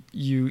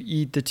 You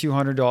eat the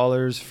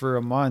 $200 for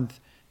a month.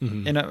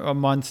 In a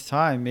month's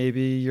time,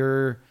 maybe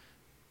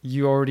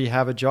you already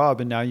have a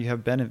job and now you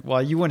have benefit.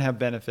 Well, you wouldn't have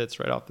benefits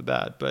right off the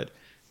bat, but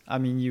I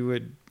mean, you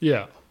would.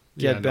 Yeah.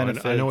 Get no, I know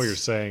what benefits. you're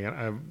saying.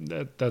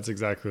 And that's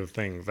exactly the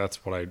thing.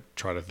 That's what I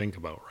try to think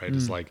about, right?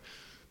 It's like,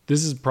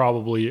 this is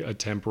probably a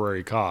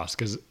temporary cost,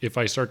 because if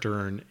I start to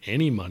earn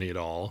any money at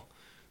all,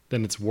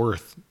 then it's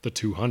worth the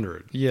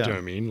 200. Yeah. Do you know what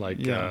I mean?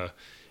 Like, Yeah.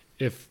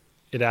 if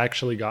it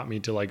actually got me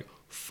to like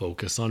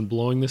focus on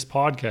blowing this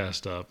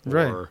podcast up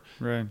or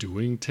Right.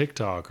 doing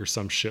TikTok or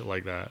some shit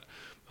like that.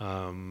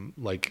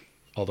 Like,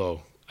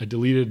 although I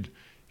deleted,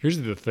 here's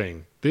the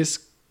thing,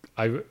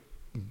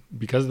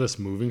 because of this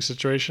moving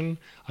situation,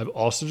 I've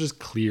also just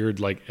cleared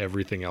like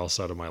everything else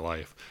out of my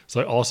life. So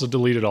I also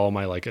deleted all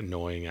my like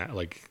annoying,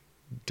 like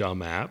dumb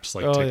apps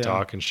like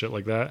TikTok and shit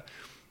like that.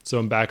 So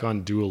I'm back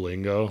on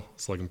Duolingo.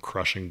 It's like I'm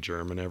crushing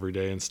German every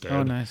day instead.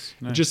 Oh, nice.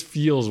 It just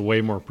feels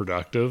way more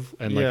productive.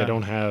 And like, Yeah. I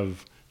don't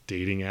have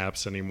dating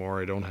apps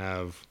anymore. I don't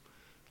have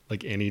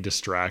like any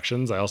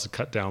distractions. I also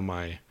cut down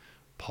my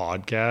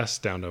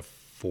podcast down to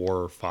 4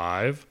 or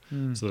 5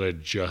 so that I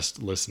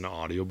just listen to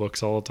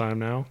audiobooks all the time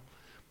now,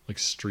 like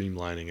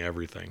streamlining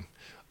everything.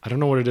 I don't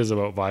know what it is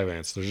about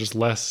Vyvanse. There's just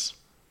less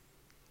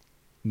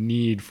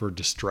need for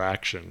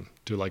distraction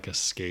to like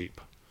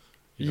escape.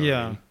 You know what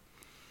I mean?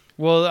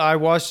 Well, I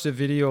watched a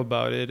video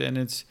about it, and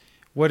it's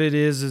what it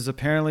is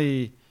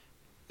apparently.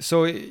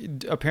 So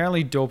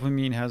apparently,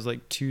 dopamine has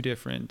like 2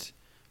 different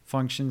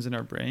functions in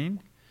our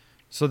brain.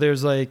 So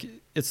there's like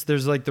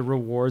the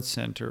reward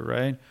center,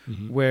 right,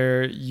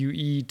 where you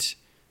eat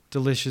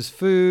delicious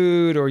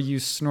food or you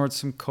snort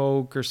some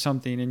coke or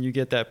something, and you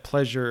get that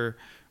pleasure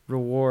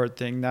reward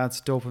thing.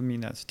 That's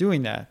dopamine that's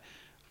doing that.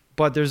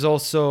 But there's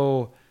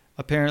also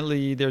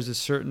apparently there's a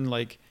certain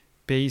like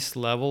base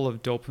level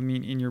of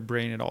dopamine in your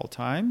brain at all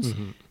times.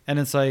 And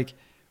it's like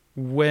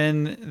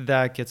when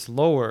that gets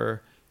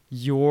lower,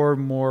 you're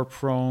more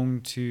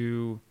prone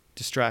to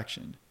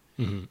distraction.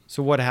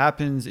 So what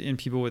happens in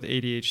people with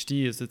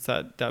ADHD is it's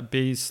that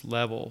base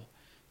level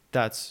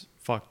that's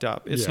fucked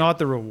up. It's Yeah. not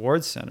the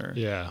reward center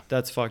Yeah.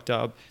 that's fucked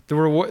up.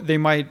 They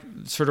might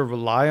sort of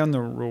rely on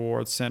the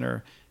reward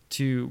center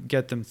to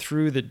get them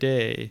through the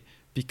day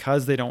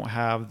because they don't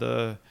have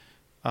the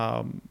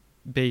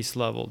base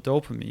level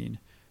dopamine,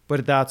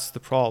 but that's the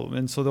problem.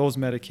 And so those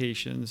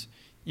medications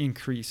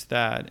increase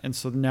that, and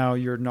so now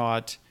you're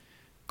not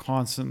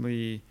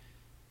constantly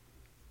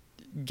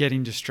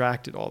getting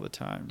distracted all the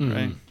time,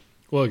 right?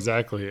 Well,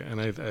 exactly.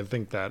 And I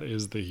think that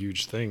is the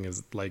huge thing,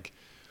 is like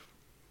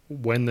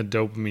when the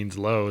dopamine's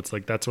low, it's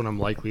like that's when I'm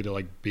likely to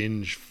like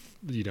binge,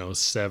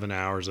 7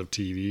 hours of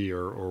TV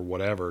or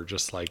whatever,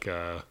 just like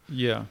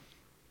Yeah.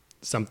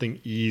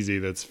 something easy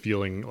that's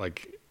feeling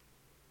like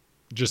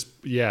just,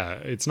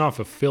 it's not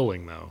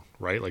fulfilling though,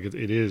 right? Like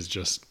it is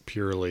just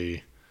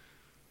purely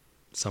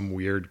some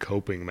weird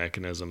coping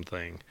mechanism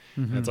thing.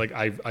 And it's like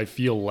I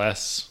feel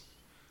less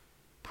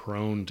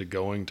prone to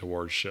going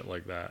towards shit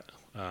like that.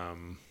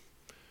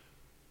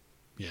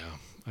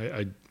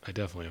 I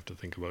definitely have to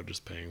think about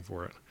just paying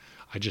for it.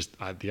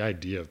 The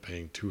idea of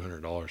paying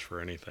 $200 for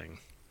anything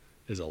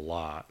is a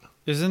lot.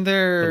 Isn't But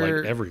there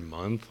like every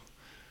month.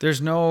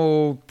 there's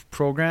no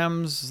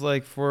programs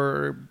like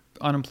for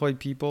unemployed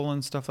people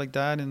and stuff like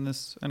that in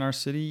our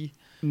city?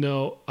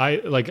 No, I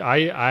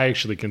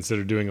actually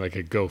consider doing like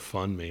a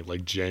GoFundMe,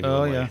 like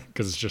genuinely, yeah.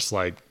 because it's just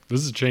like,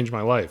 this has changed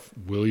my life.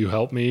 Will you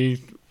help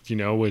me,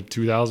 with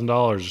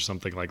 $2,000 or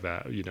something like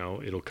that?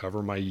 It'll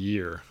cover my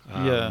year.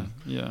 Yeah.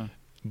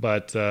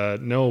 But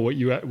no, what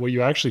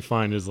you actually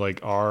find is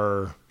like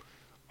our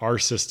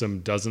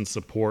system doesn't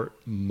support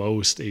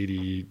most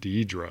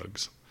ADD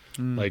drugs.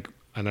 Like,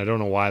 and I don't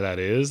know why that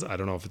is. I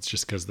don't know if it's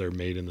just because they're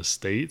made in the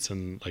States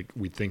and like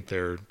we think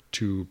they're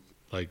too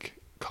like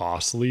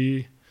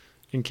costly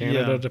in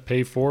Canada to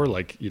pay for.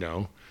 Like,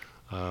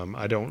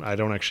 I don't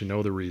actually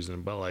know the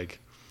reason, but like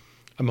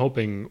I'm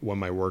hoping when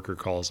my worker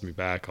calls me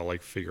back, I'll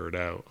like figure it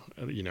out.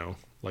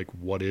 Like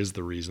what is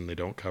the reason they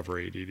don't cover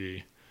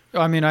ADD?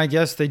 I mean, I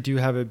guess they do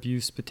have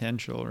abuse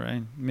potential,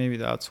 right? Maybe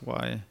that's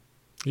why.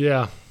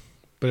 Yeah,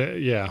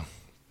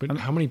 but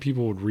how many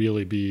people would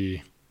really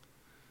be?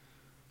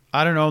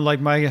 I don't know. Like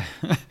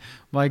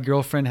my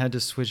girlfriend had to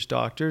switch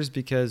doctors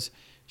because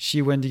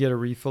she went to get a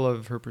refill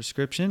of her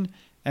prescription,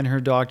 and her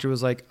doctor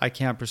was like, "I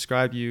can't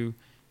prescribe you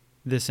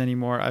this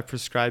anymore. I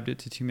prescribed it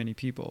to too many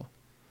people."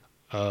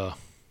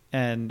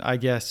 And I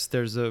guess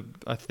there's a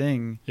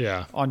thing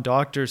on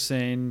doctors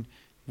saying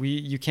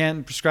you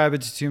can't prescribe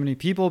it to too many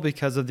people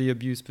because of the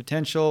abuse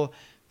potential.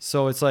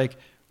 So it's like,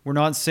 we're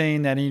not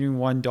saying that any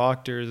one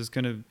doctor is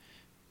going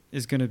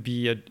to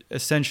be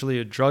essentially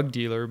a drug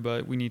dealer,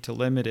 but we need to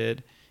limit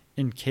it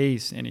in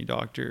case any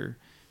doctor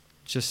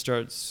just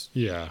starts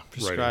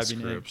prescribing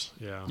scripts.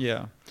 it.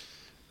 Yeah.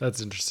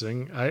 That's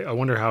interesting. I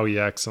wonder how he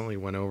accidentally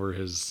went over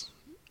his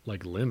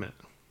like limit,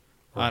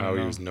 or how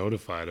he was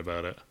notified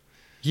about it.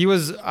 He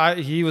was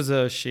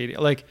a shady,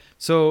 like,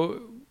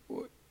 so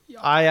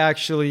I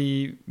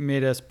actually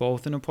made us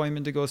both an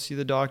appointment to go see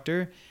the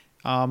doctor.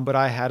 But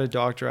I had a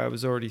doctor I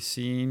was already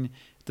seeing.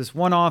 This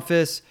one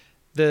office,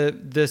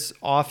 this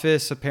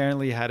office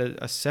apparently had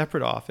a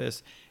separate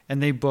office,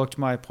 and they booked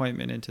my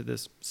appointment into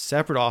this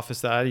separate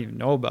office that I didn't even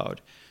know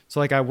about. So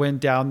like I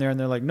went down there and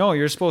they're like, "No,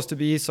 you're supposed to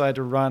be." So I had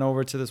to run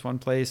over to this one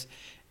place,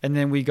 and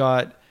then we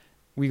got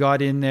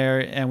in there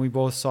and we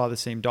both saw the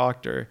same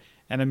doctor.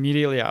 And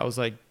immediately I was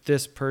like,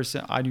 this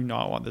person, I do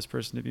not want this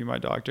person to be my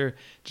doctor.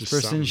 This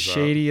person's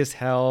shady as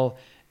hell.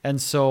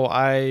 And so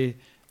I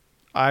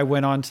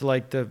went onto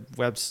like the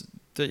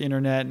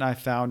internet, and I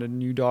found a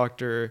new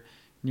doctor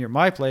near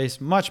my place,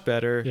 much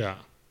better. Yeah.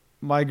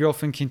 My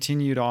girlfriend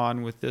continued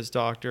on with this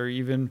doctor,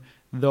 even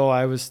though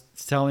I was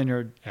telling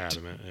her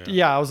adamant.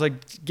 Yeah, I was like,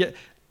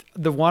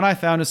 the one I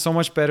found is so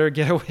much better.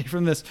 Get away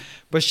from this.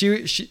 But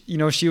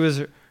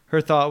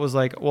her thought was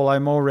like, well,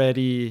 I'm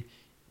already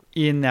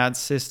in that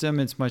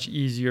system. It's much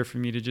easier for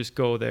me to just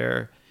go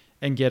there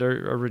and get a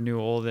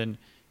renewal than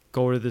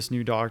go to this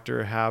new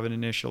doctor, have an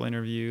initial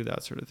interview,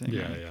 that sort of thing.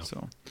 Yeah, right? yeah.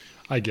 So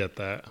I get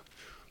that.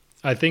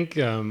 I think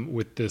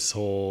with this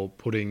whole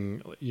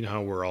putting,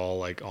 how we're all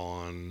like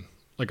on,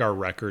 like our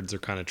records are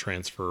kind of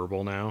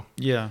transferable now.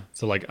 Yeah.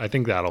 So like, I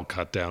think that'll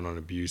cut down on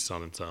abuse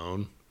on its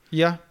own.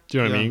 Yeah. Do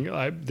you know what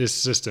I mean? This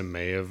system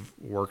may have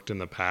worked in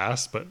the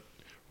past, but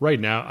right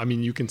now, I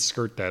mean, you can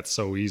skirt that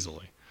so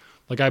easily.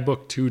 Like I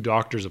booked 2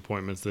 doctor's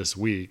appointments this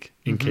week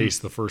in case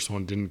the first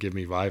one didn't give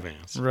me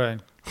Vyvanse. Right.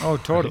 Oh,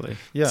 totally. Right?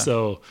 Yeah.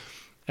 So,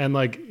 and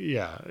like,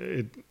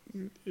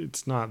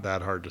 it's not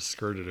that hard to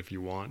skirt it if you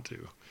want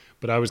to.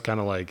 But I was kind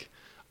of like,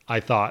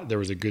 I thought there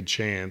was a good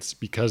chance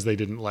because they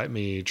didn't let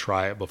me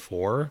try it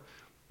before,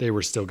 they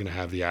were still going to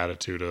have the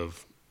attitude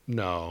of,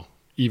 no,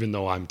 even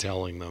though I'm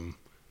telling them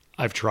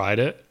I've tried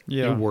it,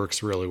 it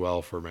works really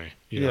well for me.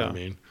 You know what I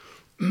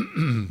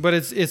mean? But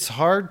it's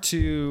hard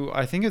to,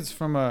 I think it's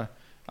from a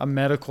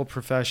medical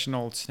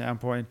professional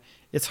standpoint,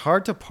 it's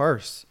hard to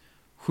parse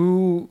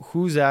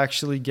who's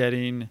actually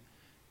getting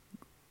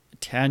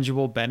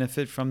tangible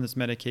benefit from this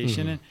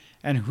medication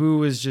and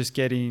who is just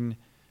getting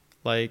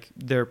like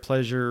their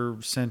pleasure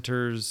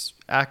centers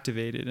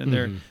activated,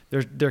 and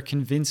they're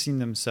convincing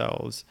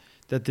themselves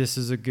that this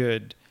is a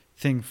good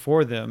thing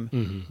for them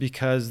Mm-hmm.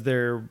 because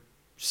they're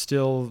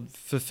still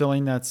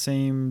fulfilling that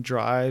same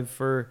drive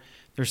for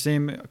their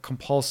same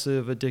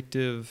compulsive,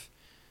 addictive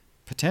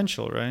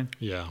potential, right?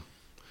 Yeah.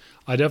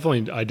 I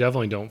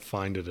definitely don't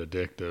find it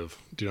addictive.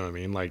 Do you know what I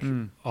mean? Like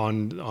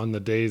on the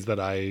days that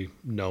I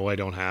know I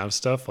don't have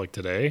stuff like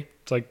today,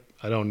 it's like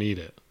I don't need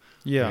it.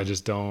 Yeah. Like, I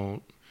just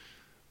don't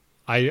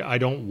I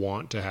don't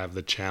want to have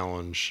the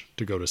challenge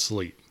to go to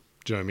sleep.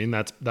 Do you know what I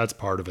mean? That's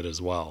part of it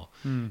as well.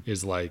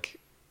 Is like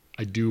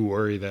I do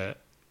worry that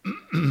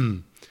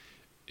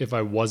if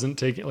I wasn't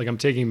taking, like, I'm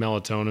taking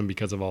melatonin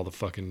because of all the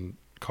fucking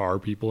car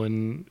people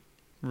in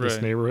this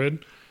Right.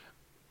 neighborhood,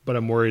 but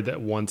I'm worried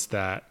that once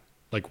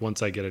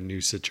I get a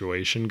new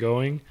situation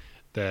going,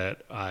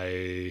 that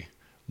I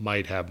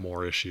might have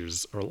more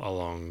issues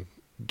along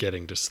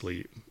getting to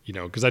sleep,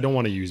 because I don't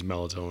want to use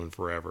melatonin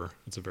forever.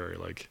 It's a very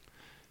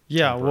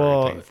Yeah. temporary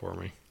Well, thing for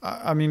me.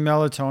 I mean,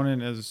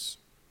 melatonin is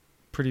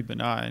pretty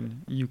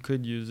benign. You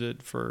could use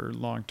it for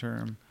long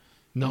term.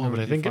 No, That but would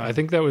I be think fine. I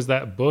think that was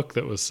that book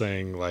that was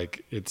saying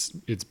like it's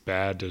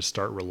bad to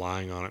start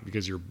relying on it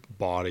because your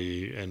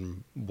body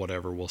and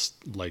whatever will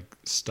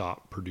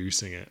stop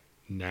producing it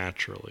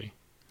naturally,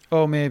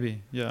 Oh,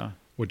 maybe. Yeah.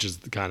 which is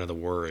kind of the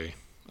worry,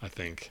 I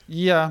think.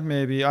 Yeah,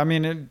 maybe. I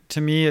mean,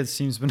 to me, it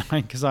seems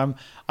benign because I'm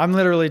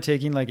literally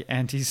taking like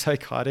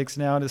antipsychotics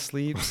now to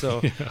sleep.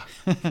 So,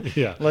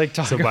 Yeah. like,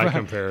 talk So by about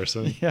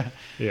comparison, yeah,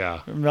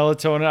 yeah,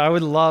 melatonin. I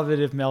would love it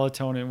if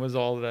melatonin was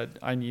all that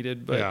I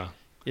needed, but yeah.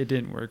 it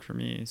didn't work for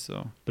me.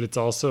 So, But it's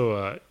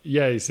also,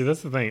 you see,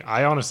 that's the thing.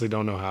 I honestly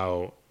don't know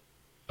how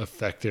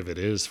effective it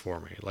is for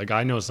me. Like,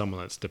 I know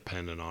someone that's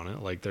dependent on it.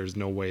 Like, there's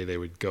no way they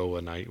would go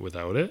a night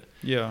without it.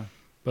 yeah.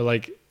 But,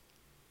 like,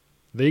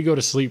 they go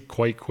to sleep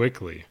quite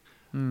quickly.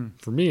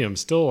 For me, I'm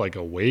still, like,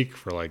 awake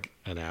for, like,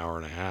 an hour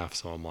and a half.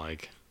 So I'm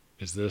like,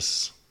 is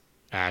this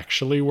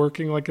actually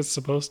working like it's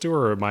supposed to?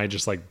 Or am I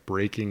just, like,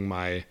 breaking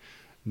my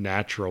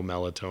natural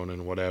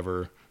melatonin,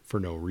 whatever, for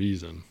no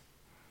reason?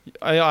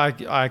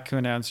 I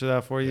couldn't answer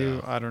that for you.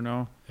 Yeah. I don't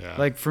know. Yeah.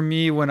 Like for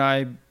me, when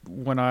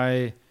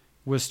I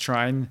was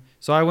trying,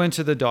 so I went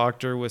to the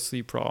doctor with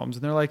sleep problems,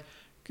 and they're like,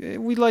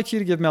 "We'd like you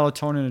to give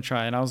melatonin a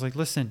try." And I was like,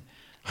 "Listen,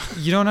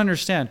 you don't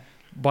understand.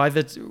 By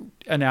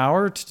an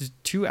hour to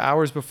 2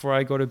 hours before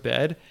I go to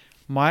bed,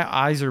 my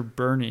eyes are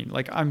burning.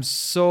 Like I'm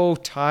so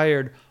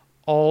tired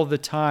all the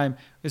time.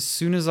 As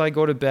soon as I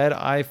go to bed,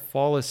 I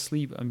fall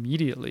asleep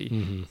immediately.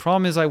 Mhm.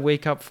 Problem is, I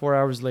wake up 4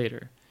 hours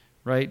later."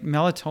 Right?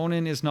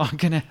 Melatonin is not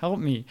going to help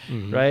me.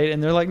 Mhm. Right?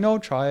 And they're like, "No,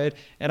 try it."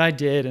 And I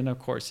did. And of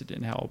course it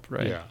didn't help.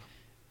 Right. Yeah.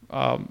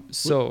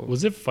 So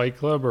Was it Fight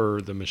Club or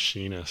The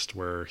Machinist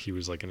where he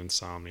was like an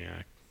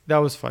insomniac? that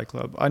was Fight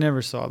Club. I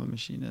never saw The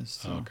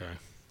Machinist. So. Oh, okay.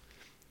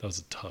 That was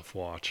a tough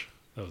watch.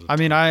 I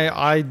mean,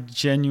 I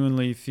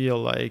genuinely feel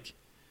like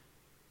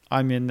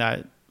I'm in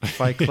that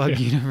Fight Club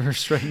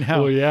universe right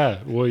now. Well, yeah.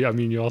 Well, I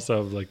mean, you also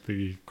have like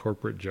the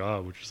corporate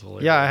job, which is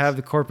hilarious. Yeah, I have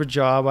the corporate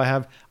job.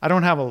 I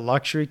don't have a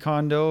luxury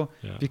condo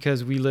Yeah.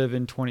 because we live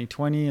in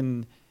 2020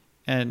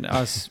 and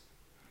us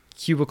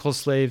cubicle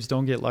slaves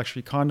don't get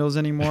luxury condos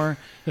anymore.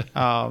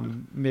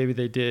 Maybe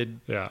they did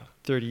Yeah.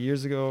 30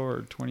 years ago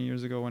or 20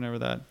 years ago, whenever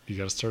that. You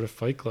got to start a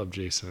Fight Club,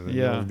 Jason, and then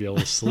Yeah. you'll be able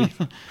to sleep.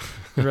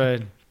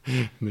 Right.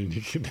 And then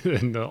you can,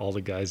 and all the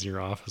guys in your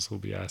office will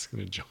be asking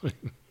to join.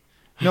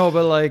 No,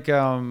 but like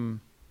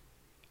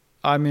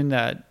I'm in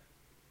that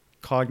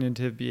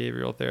cognitive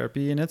behavioral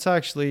therapy, and it's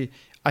actually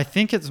I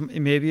think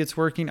maybe it's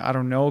working. I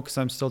don't know because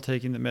I'm still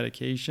taking the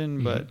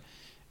medication, but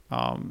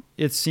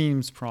it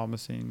seems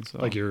promising. So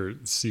Like you're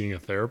seeing a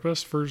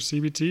therapist for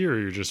CBT, or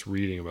you're just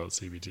reading about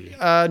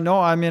CBT? no,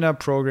 I'm in a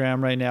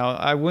program right now.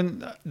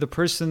 The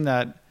person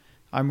that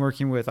I'm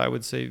working with, I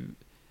would say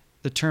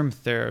the term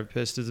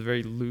therapist is a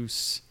very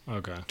loose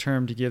Okay.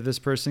 term to give this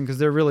person because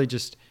they're really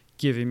just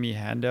giving me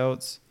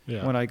handouts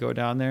Yeah. when I go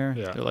down there.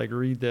 Yeah. They're like,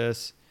 read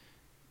this,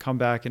 come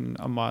back in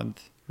a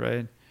month,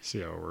 right?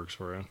 See how it works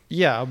for you.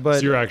 Yeah, but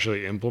So you're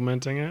actually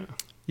implementing it?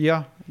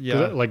 yeah.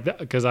 Like that,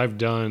 because I've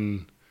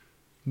done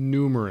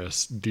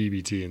numerous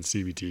DBT and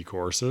CBT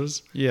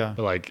courses. Yeah.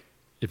 But like,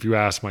 if you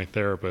ask my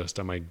therapist,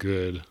 am I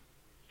good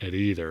at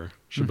either?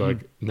 She'll be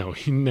like, no,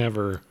 he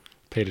never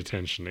paid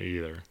attention to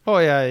either. Oh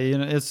yeah,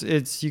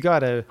 it's you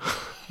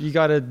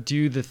gotta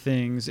do the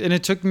things, and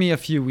it took me a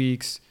few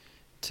weeks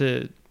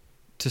to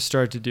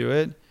start to do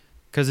it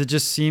because it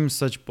just seems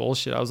such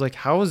bullshit. I was like,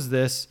 how is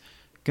this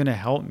gonna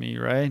help me,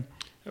 right?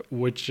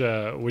 Which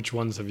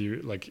ones have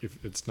you, like,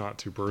 if it's not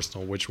too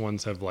personal, which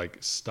ones have like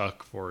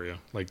stuck for you?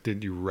 Like,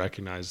 did you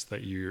recognize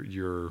that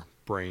your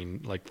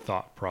brain, like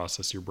thought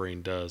process your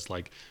brain does,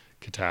 like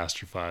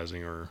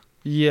catastrophizing or?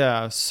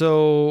 Yeah.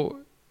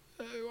 So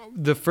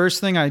the first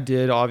thing I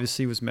did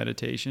obviously was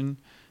meditation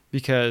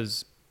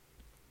because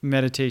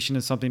meditation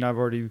is something I've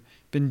already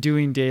been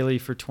doing daily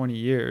for 20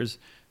 years.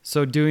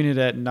 So doing it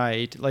at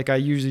night, like I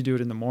usually do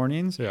it in the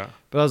mornings, Yeah.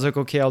 but I was like,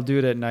 okay, I'll do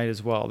it at night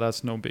as well.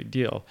 That's no big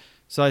deal.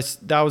 So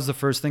that was the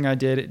first thing I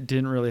did. It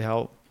didn't really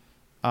help.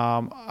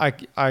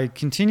 I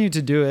continued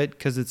to do it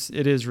because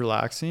it is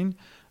relaxing.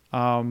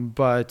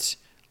 But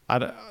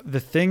the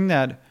thing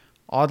that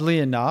oddly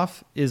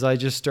enough, is I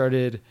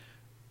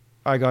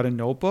got a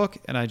notebook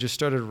and I just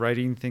started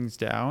writing things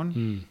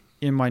down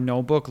in my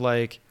notebook.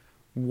 Like,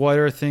 what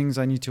are things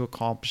I need to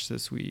accomplish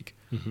this week?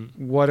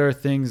 What are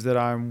things that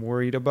I'm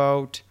worried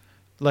about?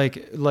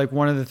 Like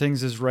one of the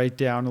things is write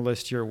down a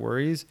list of your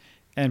worries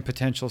and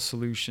potential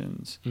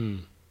solutions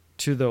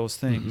to those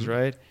things,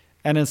 right?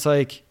 And it's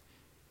like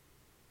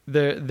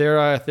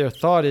their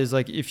thought is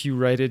like, if you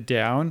write it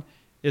down,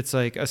 it's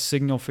like a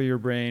signal for your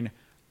brain,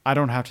 I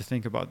don't have to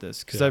think about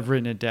this because I've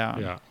written it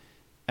down. Yeah.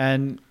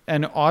 And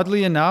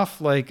oddly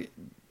enough, like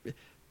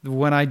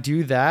when I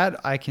do that,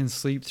 I can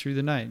sleep through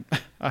the night.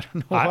 I don't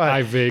know why.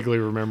 I vaguely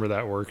remember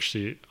that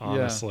worksheet,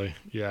 honestly.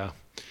 Yeah.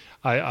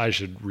 I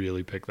should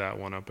really pick that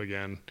one up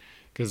again.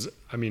 Because,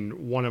 I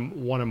mean, one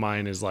of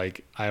mine is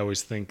like, I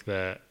always think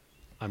that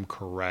I'm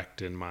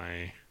correct in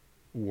my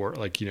work.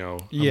 Like, you know,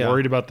 I'm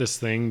worried about this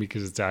thing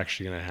because it's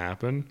actually going to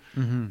happen.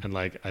 And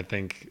like, I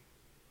think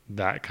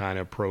that kind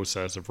of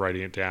process of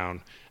writing it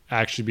down,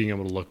 actually being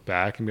able to look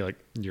back and be like,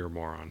 you're a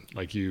moron.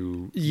 Like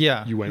you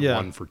went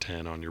 1 for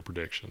 10 on your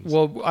predictions.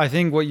 Well, I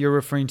think what you're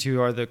referring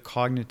to are the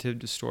cognitive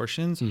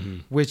distortions,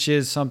 which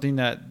is something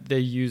that they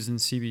use in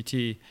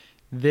CBT.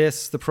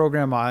 The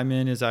program I'm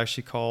in is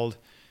actually called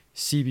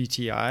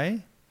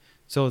CBTI.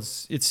 So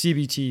it's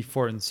CBT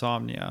for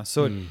insomnia.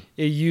 So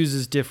it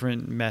uses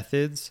different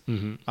methods.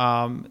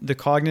 The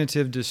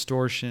cognitive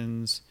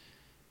distortions,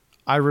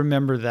 I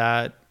remember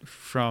that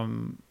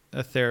from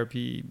a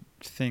therapy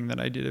thing that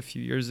I did a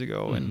few years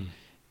ago,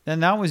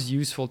 and that was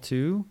useful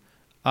too.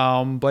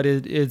 But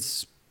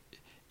it's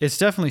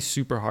definitely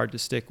super hard to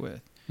stick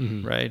with,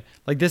 right?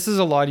 Like this is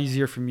a lot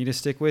easier for me to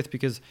stick with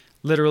because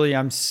literally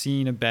I'm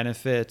seeing a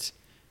benefit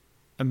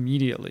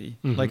immediately.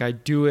 Like I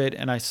do it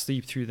and I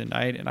sleep through the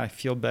night and I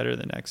feel better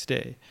the next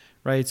day,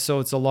 right? So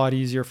it's a lot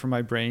easier for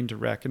my brain to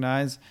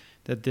recognize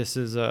that this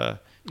is a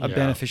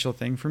beneficial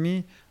thing for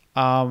me.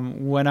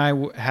 When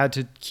I had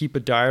to keep a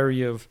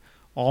diary of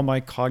all my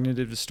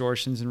cognitive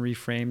distortions and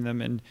reframe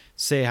them and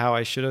say how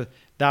I should have,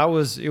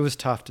 it was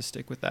tough to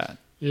stick with that.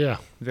 Yeah.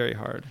 Very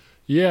hard.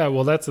 Yeah.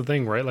 Well, that's the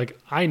thing, right? Like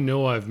I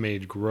know I've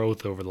made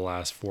growth over the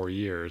last 4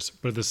 years,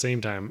 but at the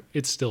same time,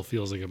 it still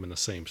feels like I'm in the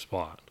same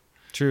spot.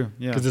 True.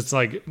 Yeah. Because it's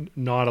like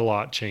not a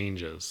lot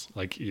changes.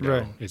 Like, you know,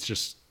 Right. It's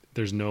just,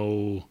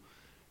 it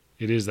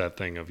is that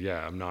thing of,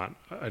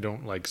 I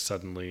don't like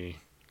suddenly,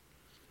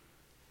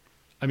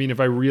 I mean,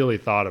 if I really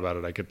thought about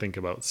it, I could think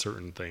about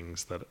certain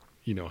things that,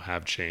 you know,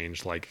 have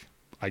changed. Like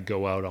I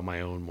go out on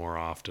my own more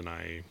often,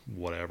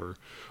 whatever.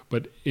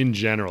 But in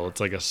general,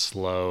 it's like it's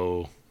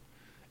so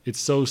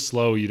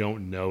slow you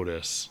don't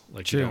notice.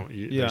 Like True.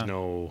 There's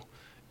no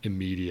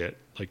immediate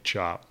like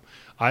chop.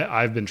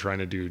 I've been trying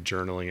to do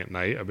journaling at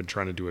night. I've been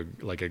trying to do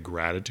a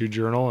gratitude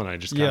journal, and I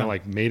just kind of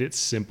like made it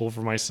simple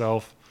for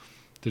myself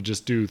to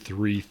just do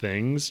 3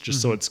 things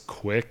just so it's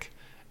quick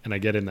and I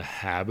get in the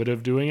habit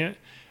of doing it.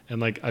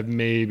 And like I've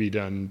maybe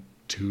done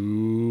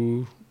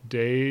 2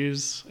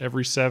 days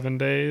every 7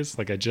 days.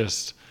 Like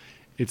it's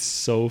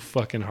so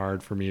fucking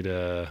hard for me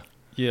to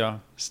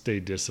stay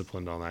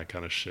disciplined on that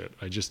kind of shit.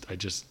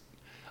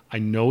 I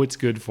know it's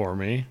good for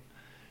me,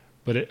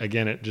 but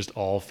it just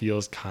all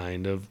feels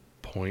kind of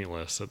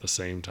pointless at the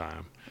same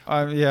time.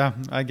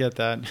 I get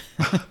that.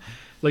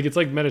 Like it's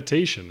like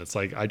meditation. It's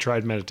like I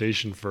tried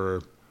meditation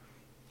for,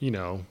 you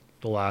know,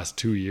 the last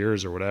 2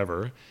 years or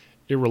whatever.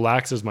 It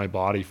relaxes my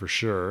body for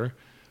sure,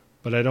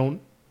 but I don't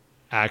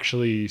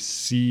actually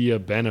see a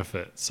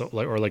benefit. So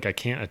like I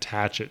can't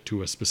attach it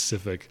to a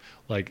specific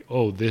like,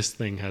 oh, this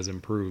thing has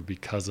improved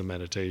because of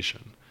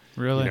meditation.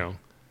 Really? You know?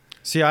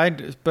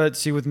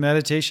 See, with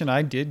meditation,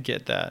 I did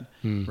get that,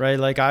 right?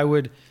 Like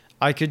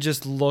I could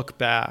just look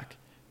back,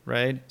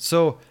 right?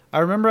 So I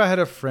remember I had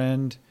a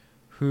friend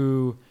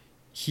who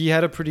he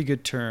had a pretty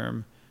good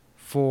term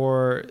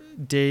for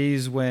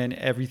days when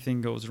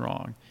everything goes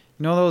wrong.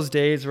 You know those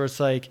days where it's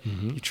like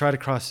you try to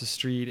cross the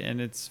street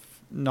and it's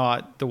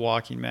not the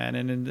walking man,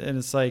 and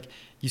it's like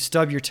you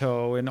stub your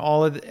toe and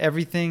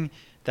everything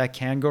that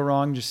can go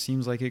wrong just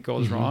seems like it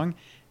goes wrong.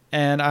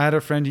 And I had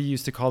a friend who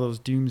used to call those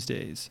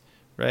doomsdays,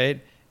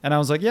 right? And I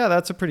was like, yeah,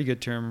 that's a pretty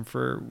good term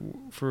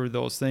for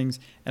those things.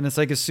 And it's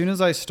like as soon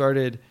as I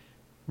started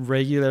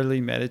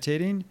regularly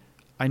meditating,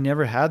 I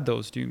never had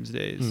those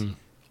doomsdays.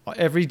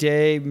 Every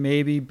day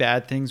maybe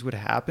bad things would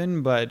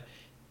happen, but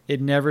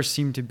it never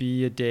seemed to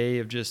be a day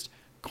of just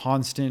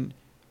constant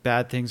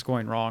bad things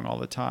going wrong all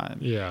the time.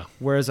 Yeah.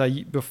 Whereas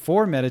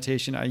before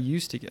meditation, I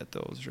used to get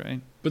those,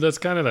 right? But that's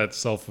kind of that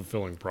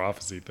self-fulfilling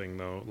prophecy thing,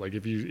 though. Like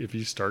if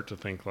you start to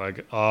think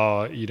like,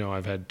 oh, you know,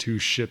 I've had 2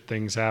 shit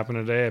things happen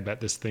today. I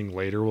bet this thing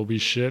later will be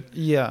shit.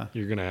 Yeah.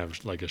 You're gonna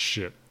have like a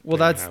shit. Well,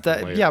 that's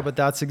that. Later. Yeah, but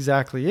that's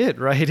exactly it,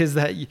 right? Is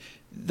that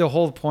the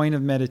whole point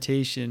of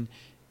meditation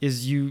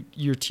is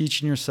you're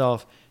teaching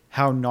yourself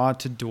how not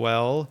to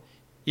dwell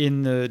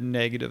in the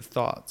negative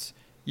thoughts.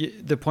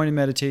 The point of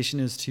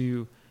meditation is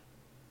to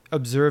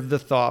observe the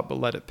thought but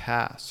let it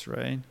pass,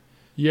 right?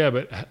 Yeah,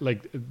 but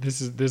like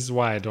this is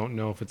why I don't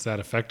know if it's that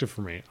effective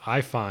for me.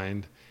 I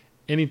find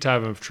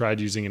anytime I've tried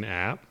using an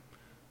app,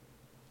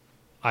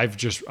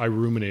 I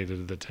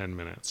ruminated the 10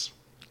 minutes.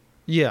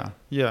 Yeah.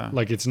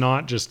 Like, it's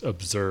not just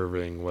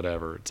observing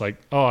whatever. It's like,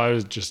 oh, I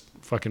was just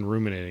fucking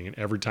ruminating. And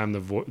every time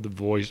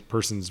the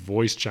person's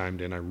voice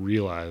chimed in, I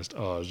realized,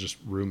 oh, I was just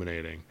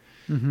ruminating.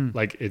 Mm-hmm.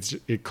 Like,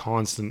 it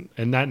constant,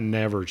 and that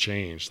never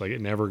changed. Like,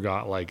 it never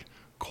got like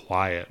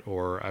quiet,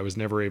 or I was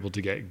never able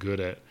to get good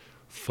at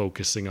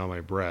focusing on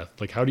my breath.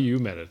 Like, how do you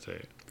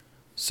meditate?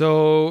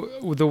 So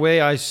the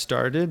way I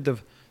started,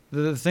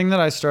 the thing that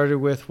I started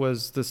with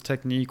was this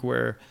technique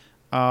where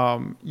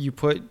you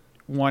put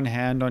one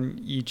hand on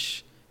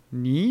each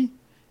knee,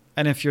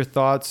 and if your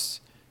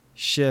thoughts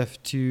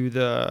shift to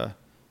the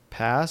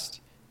past,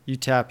 you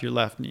tap your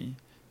left knee.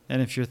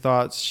 And if your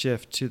thoughts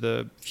shift to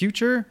the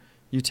future,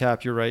 you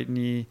tap your right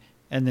knee,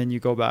 and then you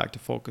go back to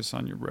focus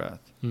on your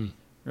breath.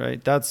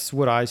 Right? That's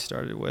what I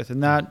started with.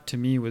 And that to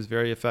me was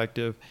very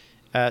effective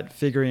at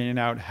figuring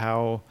out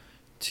how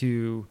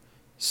to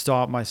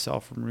stop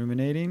myself from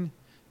ruminating,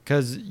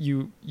 because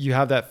you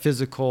have that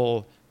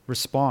physical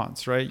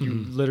response, right?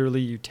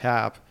 You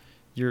tap,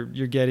 you're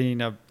getting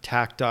a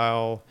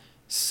tactile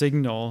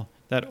signal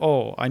that,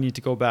 oh, I need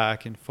to go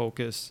back and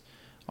focus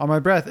on my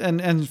breath.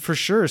 And for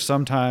sure,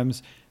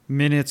 sometimes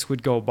minutes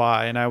would go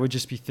by and I would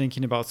just be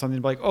thinking about something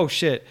like, oh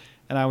shit,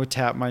 and I would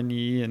tap my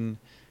knee and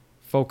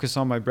focus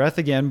on my breath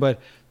again.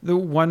 But the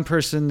one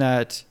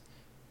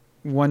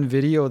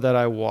video that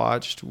I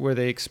watched where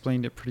they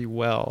explained it pretty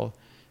well,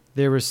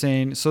 they were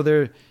saying,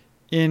 so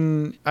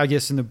I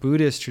guess in the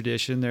Buddhist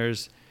tradition,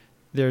 there's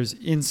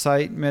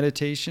insight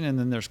meditation and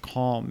then there's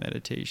calm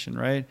meditation,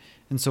 right?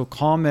 And so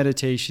calm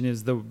meditation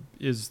is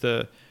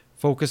the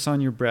focus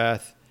on your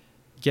breath,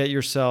 get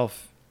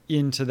yourself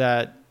into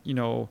that,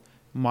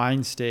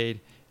 mind state.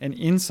 And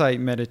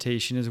insight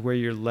meditation is where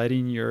you're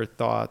letting your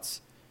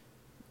thoughts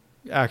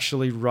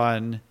actually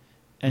run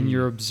and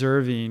you're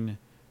observing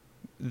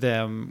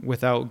them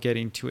without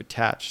getting too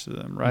attached to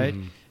them, right?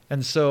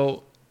 And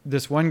so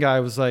this one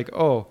guy was like,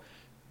 oh,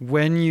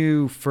 when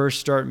you first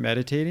start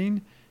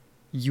meditating,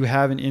 you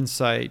have an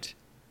insight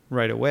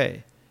right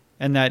away.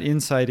 And that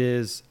insight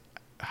is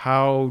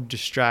how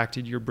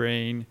distracted your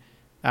brain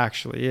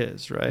actually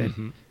is, right?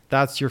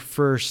 That's the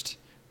first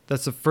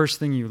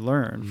thing you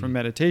learn from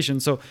meditation.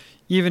 So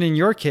even in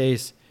your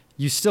case,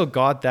 you still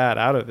got that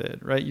out of it,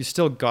 right? You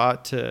still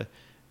got to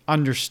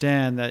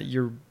understand that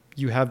you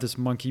have this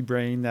monkey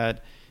brain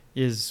that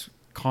is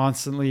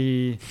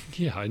constantly...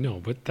 Yeah, I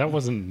know, but that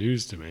wasn't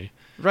news to me.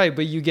 Right,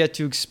 but you get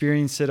to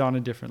experience it on a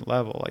different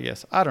level, I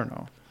guess. I don't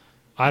know.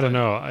 I don't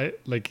know.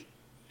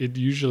 It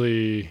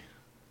usually...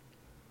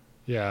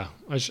 Yeah,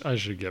 I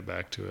should get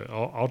back to it.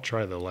 I'll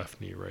try the left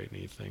knee, right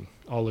knee thing.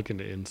 I'll look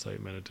into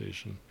insight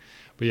meditation.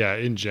 But yeah,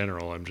 in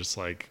general, I'm just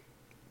like,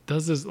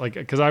 does this, like,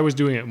 because I was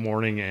doing it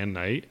morning and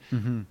night.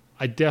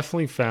 I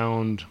definitely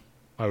found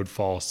I would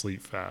fall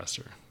asleep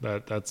faster.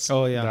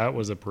 That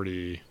was a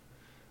pretty,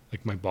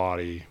 like, my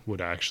body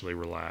would actually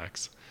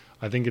relax.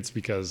 I think it's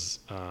because,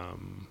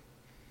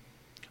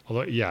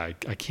 although, yeah,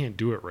 I can't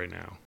do it right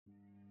now.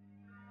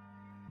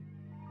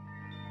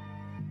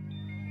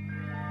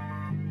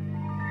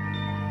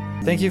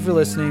 Thank you for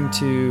listening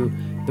to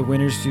the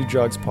Winners Do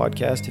Drugs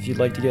podcast. If you'd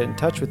like to get in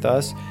touch with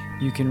us,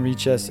 you can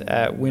reach us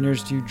at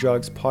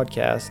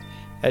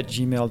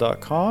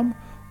winnersdodrugspodcast@gmail.com,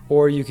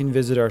 or you can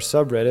visit our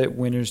subreddit,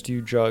 Winners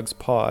Do Drugs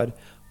Pod,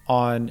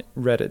 on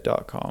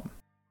reddit.com.